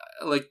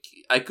like,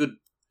 I could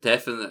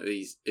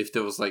definitely, if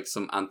there was like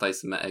some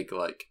anti-Semitic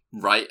like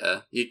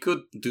writer, you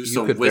could do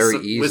some very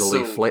easily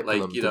whistle, flip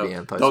like, them you to know, be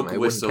anti-Semitic. dog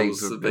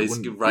whistles,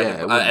 basically, write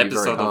an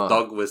episode of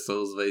dog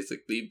whistles,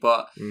 basically.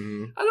 But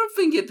I don't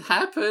think it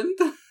happened,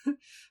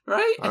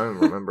 right? I don't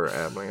remember it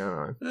happening. I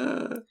don't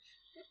know.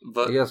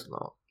 But I guess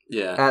not.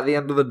 Yeah. At the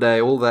end of the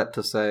day, all that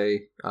to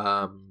say,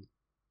 we're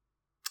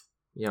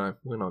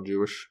not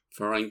Jewish.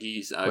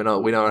 Ferengis.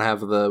 We don't have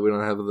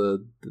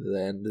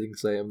the ending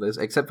say of this,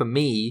 except for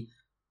me,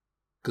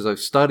 because I've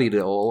studied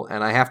it all,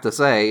 and I have to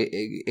say,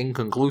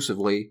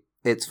 inconclusively,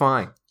 it's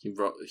fine. He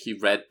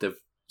read the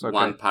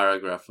one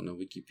paragraph on the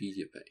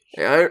Wikipedia page.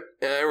 Yeah,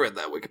 I read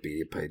that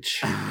Wikipedia page.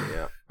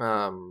 Yeah.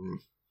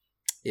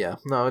 Yeah.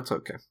 No, it's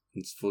okay.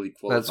 It's fully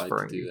qualified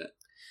to do it.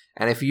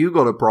 And if you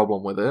got a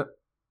problem with it,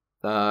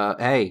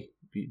 hey,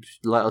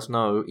 just let us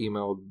know.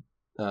 Email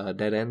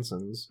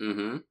deadensigns.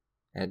 Mm-hmm.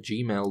 At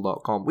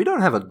gmail.com. We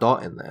don't have a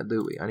dot in there,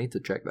 do we? I need to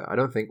check that. I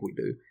don't think we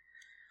do.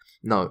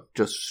 No,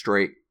 just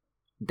straight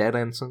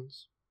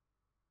deadensigns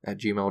at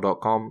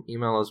gmail.com.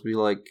 Email us, be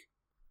like,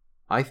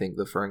 I think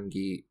the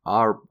Ferengi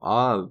are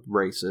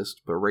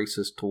racist, but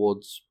racist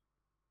towards,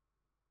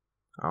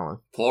 I don't know.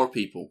 Poor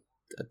people.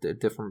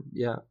 Different,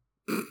 yeah.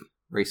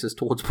 Racist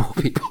towards poor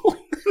people.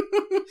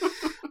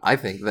 I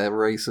think they're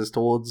racist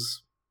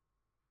towards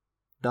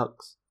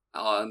ducks.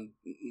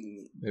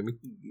 Maybe.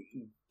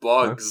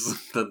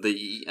 Bugs that they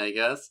eat, I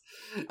guess.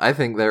 I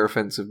think they're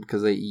offensive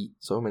because they eat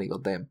so many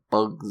goddamn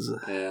bugs.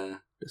 Yeah.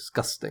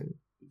 Disgusting.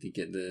 They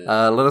get the...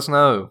 Let us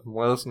know.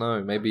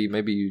 Maybe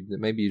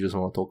you just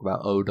want to talk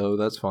about Odo.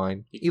 That's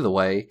fine. Either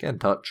way, get in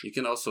touch. You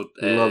can also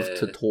we love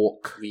to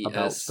talk about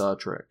us. Star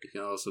Trek. You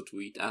can also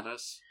tweet at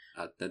us.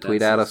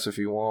 Tweet at us if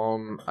you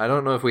want. I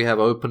don't know if we have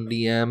open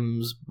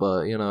DMs,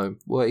 but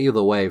well,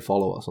 either way,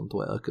 follow us on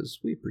Twitter because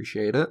we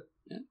appreciate it.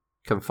 Yeah.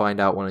 Can find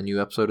out when a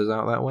new episode is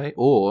out that way,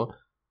 or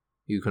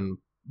you can,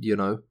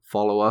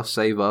 follow us,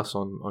 save us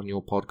on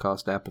your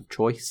podcast app of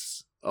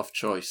choice.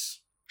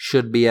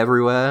 Should be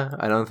everywhere.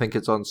 I don't think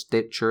it's on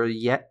Stitcher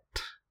yet.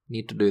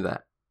 Need to do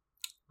that.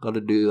 Got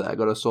to do that.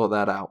 Got to sort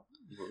that out.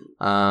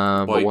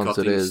 But once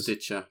it is,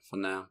 Stitcher for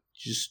now.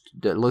 Just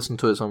listen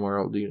to it somewhere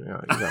else. You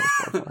got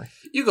Spotify.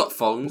 You got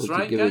phones,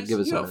 right? Give us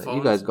a minute.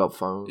 You guys got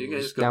phones.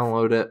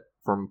 Download it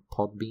from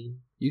Podbean.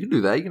 You can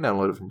do that. You can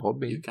download it from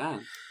Podbean. You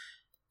can.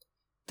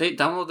 They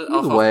download it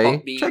off of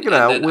Podbean. Check it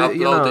out. And then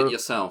upload it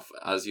yourself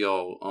as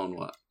your own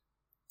work.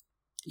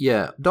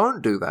 Yeah,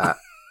 don't do that.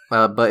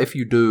 But if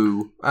you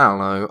do, I don't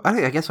know.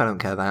 I guess I don't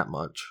care that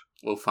much.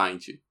 We'll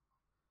find you.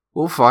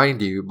 We'll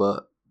find you,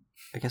 but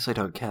I guess I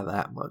don't care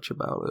that much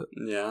about it.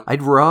 Yeah.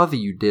 I'd rather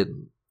you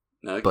didn't.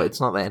 Okay. But it's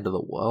not the end of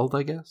the world,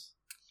 I guess.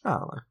 I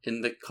don't know.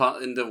 In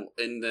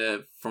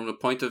the from the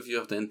point of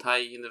view of the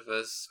entire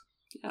universe,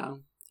 yeah.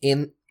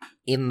 In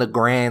the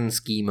grand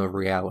scheme of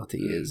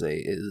reality is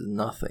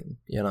nothing,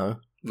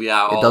 We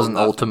are. It doesn't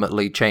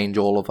ultimately change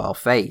all of our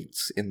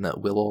fates in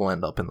that we'll all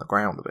end up in the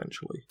ground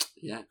eventually.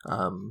 Yeah.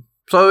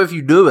 So if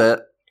you do it,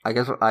 I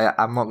guess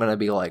I'm not going to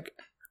be like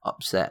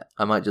upset.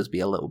 I might just be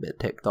a little bit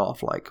ticked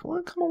off. Like,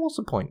 well, come on, what's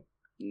the point?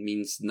 It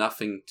means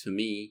nothing to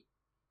me.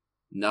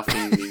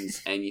 Nothing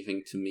means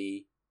anything to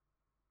me.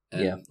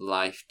 And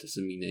life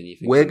doesn't mean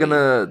anything. We're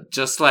gonna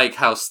just like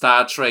how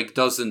Star Trek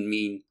doesn't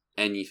mean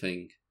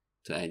anything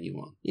to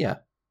anyone. Yeah.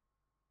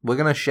 We're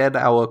gonna shed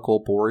our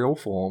corporeal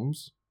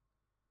forms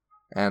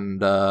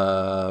and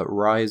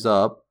rise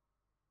up,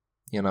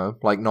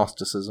 like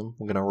Gnosticism.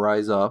 We're gonna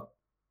rise up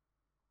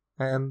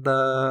and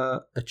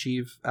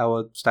achieve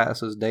our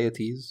status as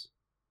deities.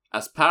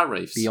 As power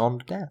wraiths.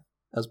 Beyond death.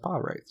 As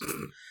power wraiths.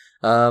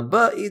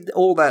 But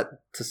all that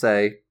to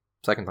say,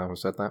 second time I've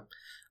said that,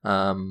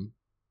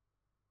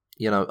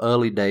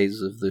 early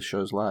days of this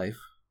show's life,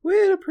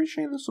 we'd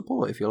appreciate the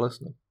support if you're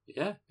listening.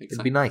 Yeah, exactly.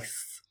 It'd be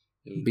nice.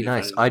 It'd be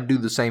nice. I'd do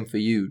the same for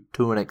you,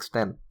 to an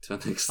extent. I'm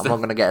not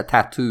going to get a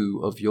tattoo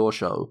of your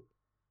show,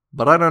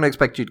 but I don't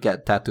expect you to get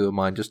a tattoo of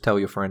mine. Just tell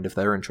your friend if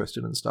they're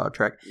interested in Star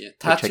Trek. Yeah,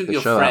 tattoo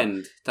your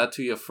friend.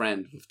 Tattoo your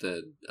friend with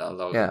the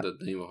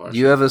name of our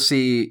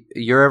show.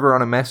 You're ever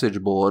on a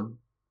message board,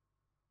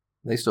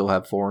 they still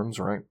have forums,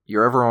 right?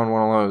 You're ever on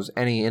one of those,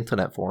 any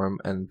internet forum,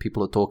 and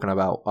people are talking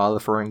about, are the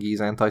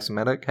Ferengis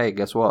anti-Semitic? Hey,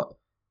 guess what?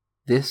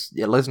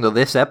 Listen to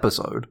this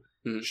episode.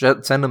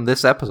 Mm-hmm. Send them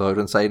this episode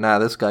and say, nah,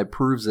 this guy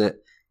proves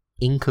it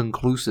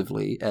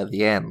inconclusively at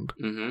the end.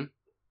 Mm-hmm.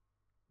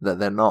 that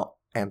they're not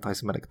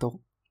anti-Semitic at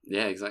all.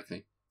 Yeah,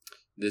 exactly.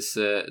 This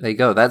there you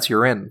go. That's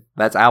your in.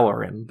 That's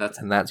our in.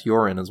 And that's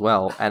your in as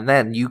well. And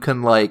then you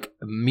can like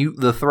mute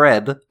the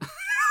thread.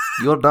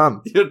 You're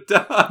done. You're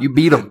done. You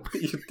beat them.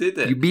 You did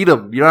it. You beat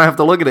them. You don't have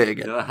to look at it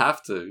again. You don't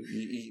have to.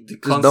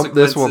 Just dump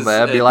this one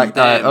there. Be like,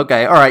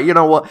 okay, all right. You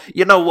know what?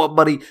 You know what,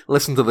 buddy?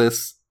 Listen to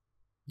this.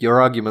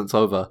 Your argument's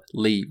over.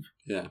 Leave.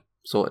 Yeah.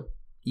 Sorted.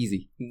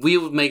 Easy.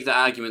 We'll make the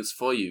arguments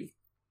for you.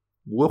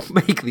 We'll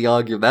make the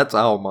argument. That's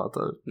our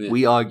motto. Yeah.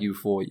 We argue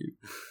for you.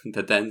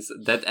 Dead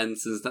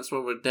ensigns. That's why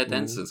we're dead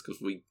ensigns,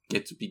 because we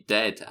get to be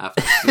dead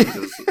after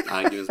those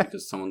arguments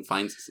because someone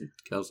finds us and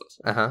kills us.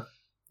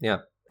 Yeah.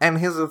 And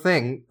here's the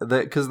thing,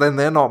 because then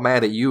they're not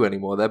mad at you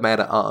anymore. They're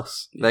mad at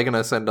us. Yeah. They're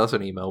gonna send us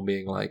an email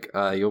being like,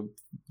 "You're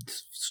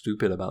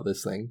stupid about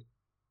this thing."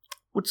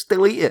 We'll just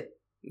delete it.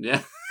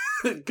 Yeah.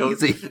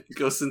 Goes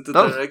into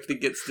directly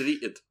gets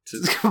deleted.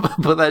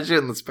 Put that shit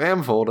in the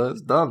spam folder.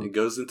 It's done. It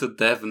goes into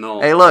dev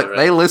null. Hey, look,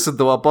 directly. They listen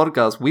to our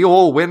podcast. We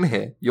all win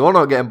here. You're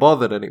not getting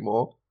bothered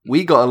anymore.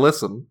 We gotta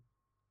listen.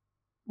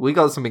 We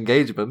got some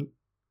engagement.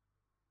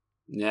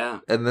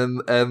 Yeah. And then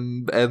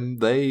and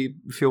they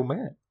feel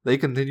mad. They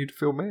continue to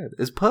feel mad.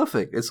 It's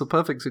perfect. It's a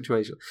perfect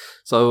situation.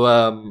 So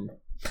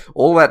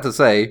all that to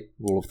say,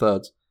 rule of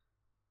thirds.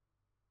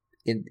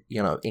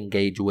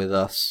 Engage with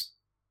us.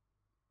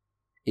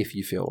 If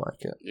you feel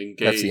like it. Engage.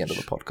 That's the end of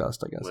the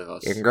podcast, I guess. With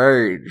us.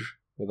 Engage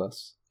with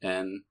us.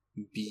 And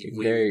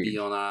be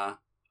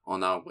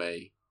on our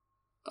way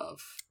of...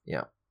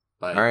 Yeah.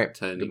 By all right.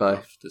 turning Goodbye.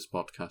 off this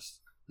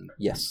podcast.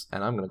 Yes,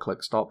 and I'm going to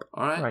click stop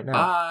right now.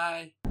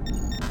 Bye.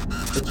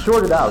 It's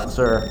shorted out,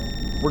 sir.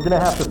 We're going to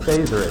have to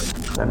phaser it.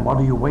 Then what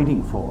are you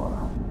waiting for?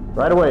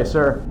 Right away,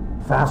 sir.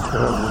 Faster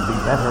would be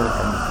better,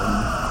 Ensign.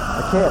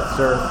 I can't,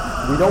 sir.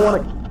 We don't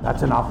want to...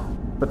 That's enough.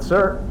 But,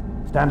 sir...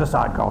 Stand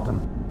aside,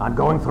 Carlton. I'm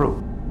going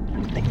through.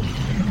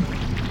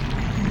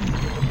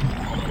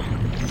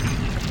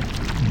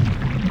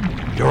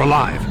 You're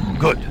alive.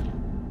 Good.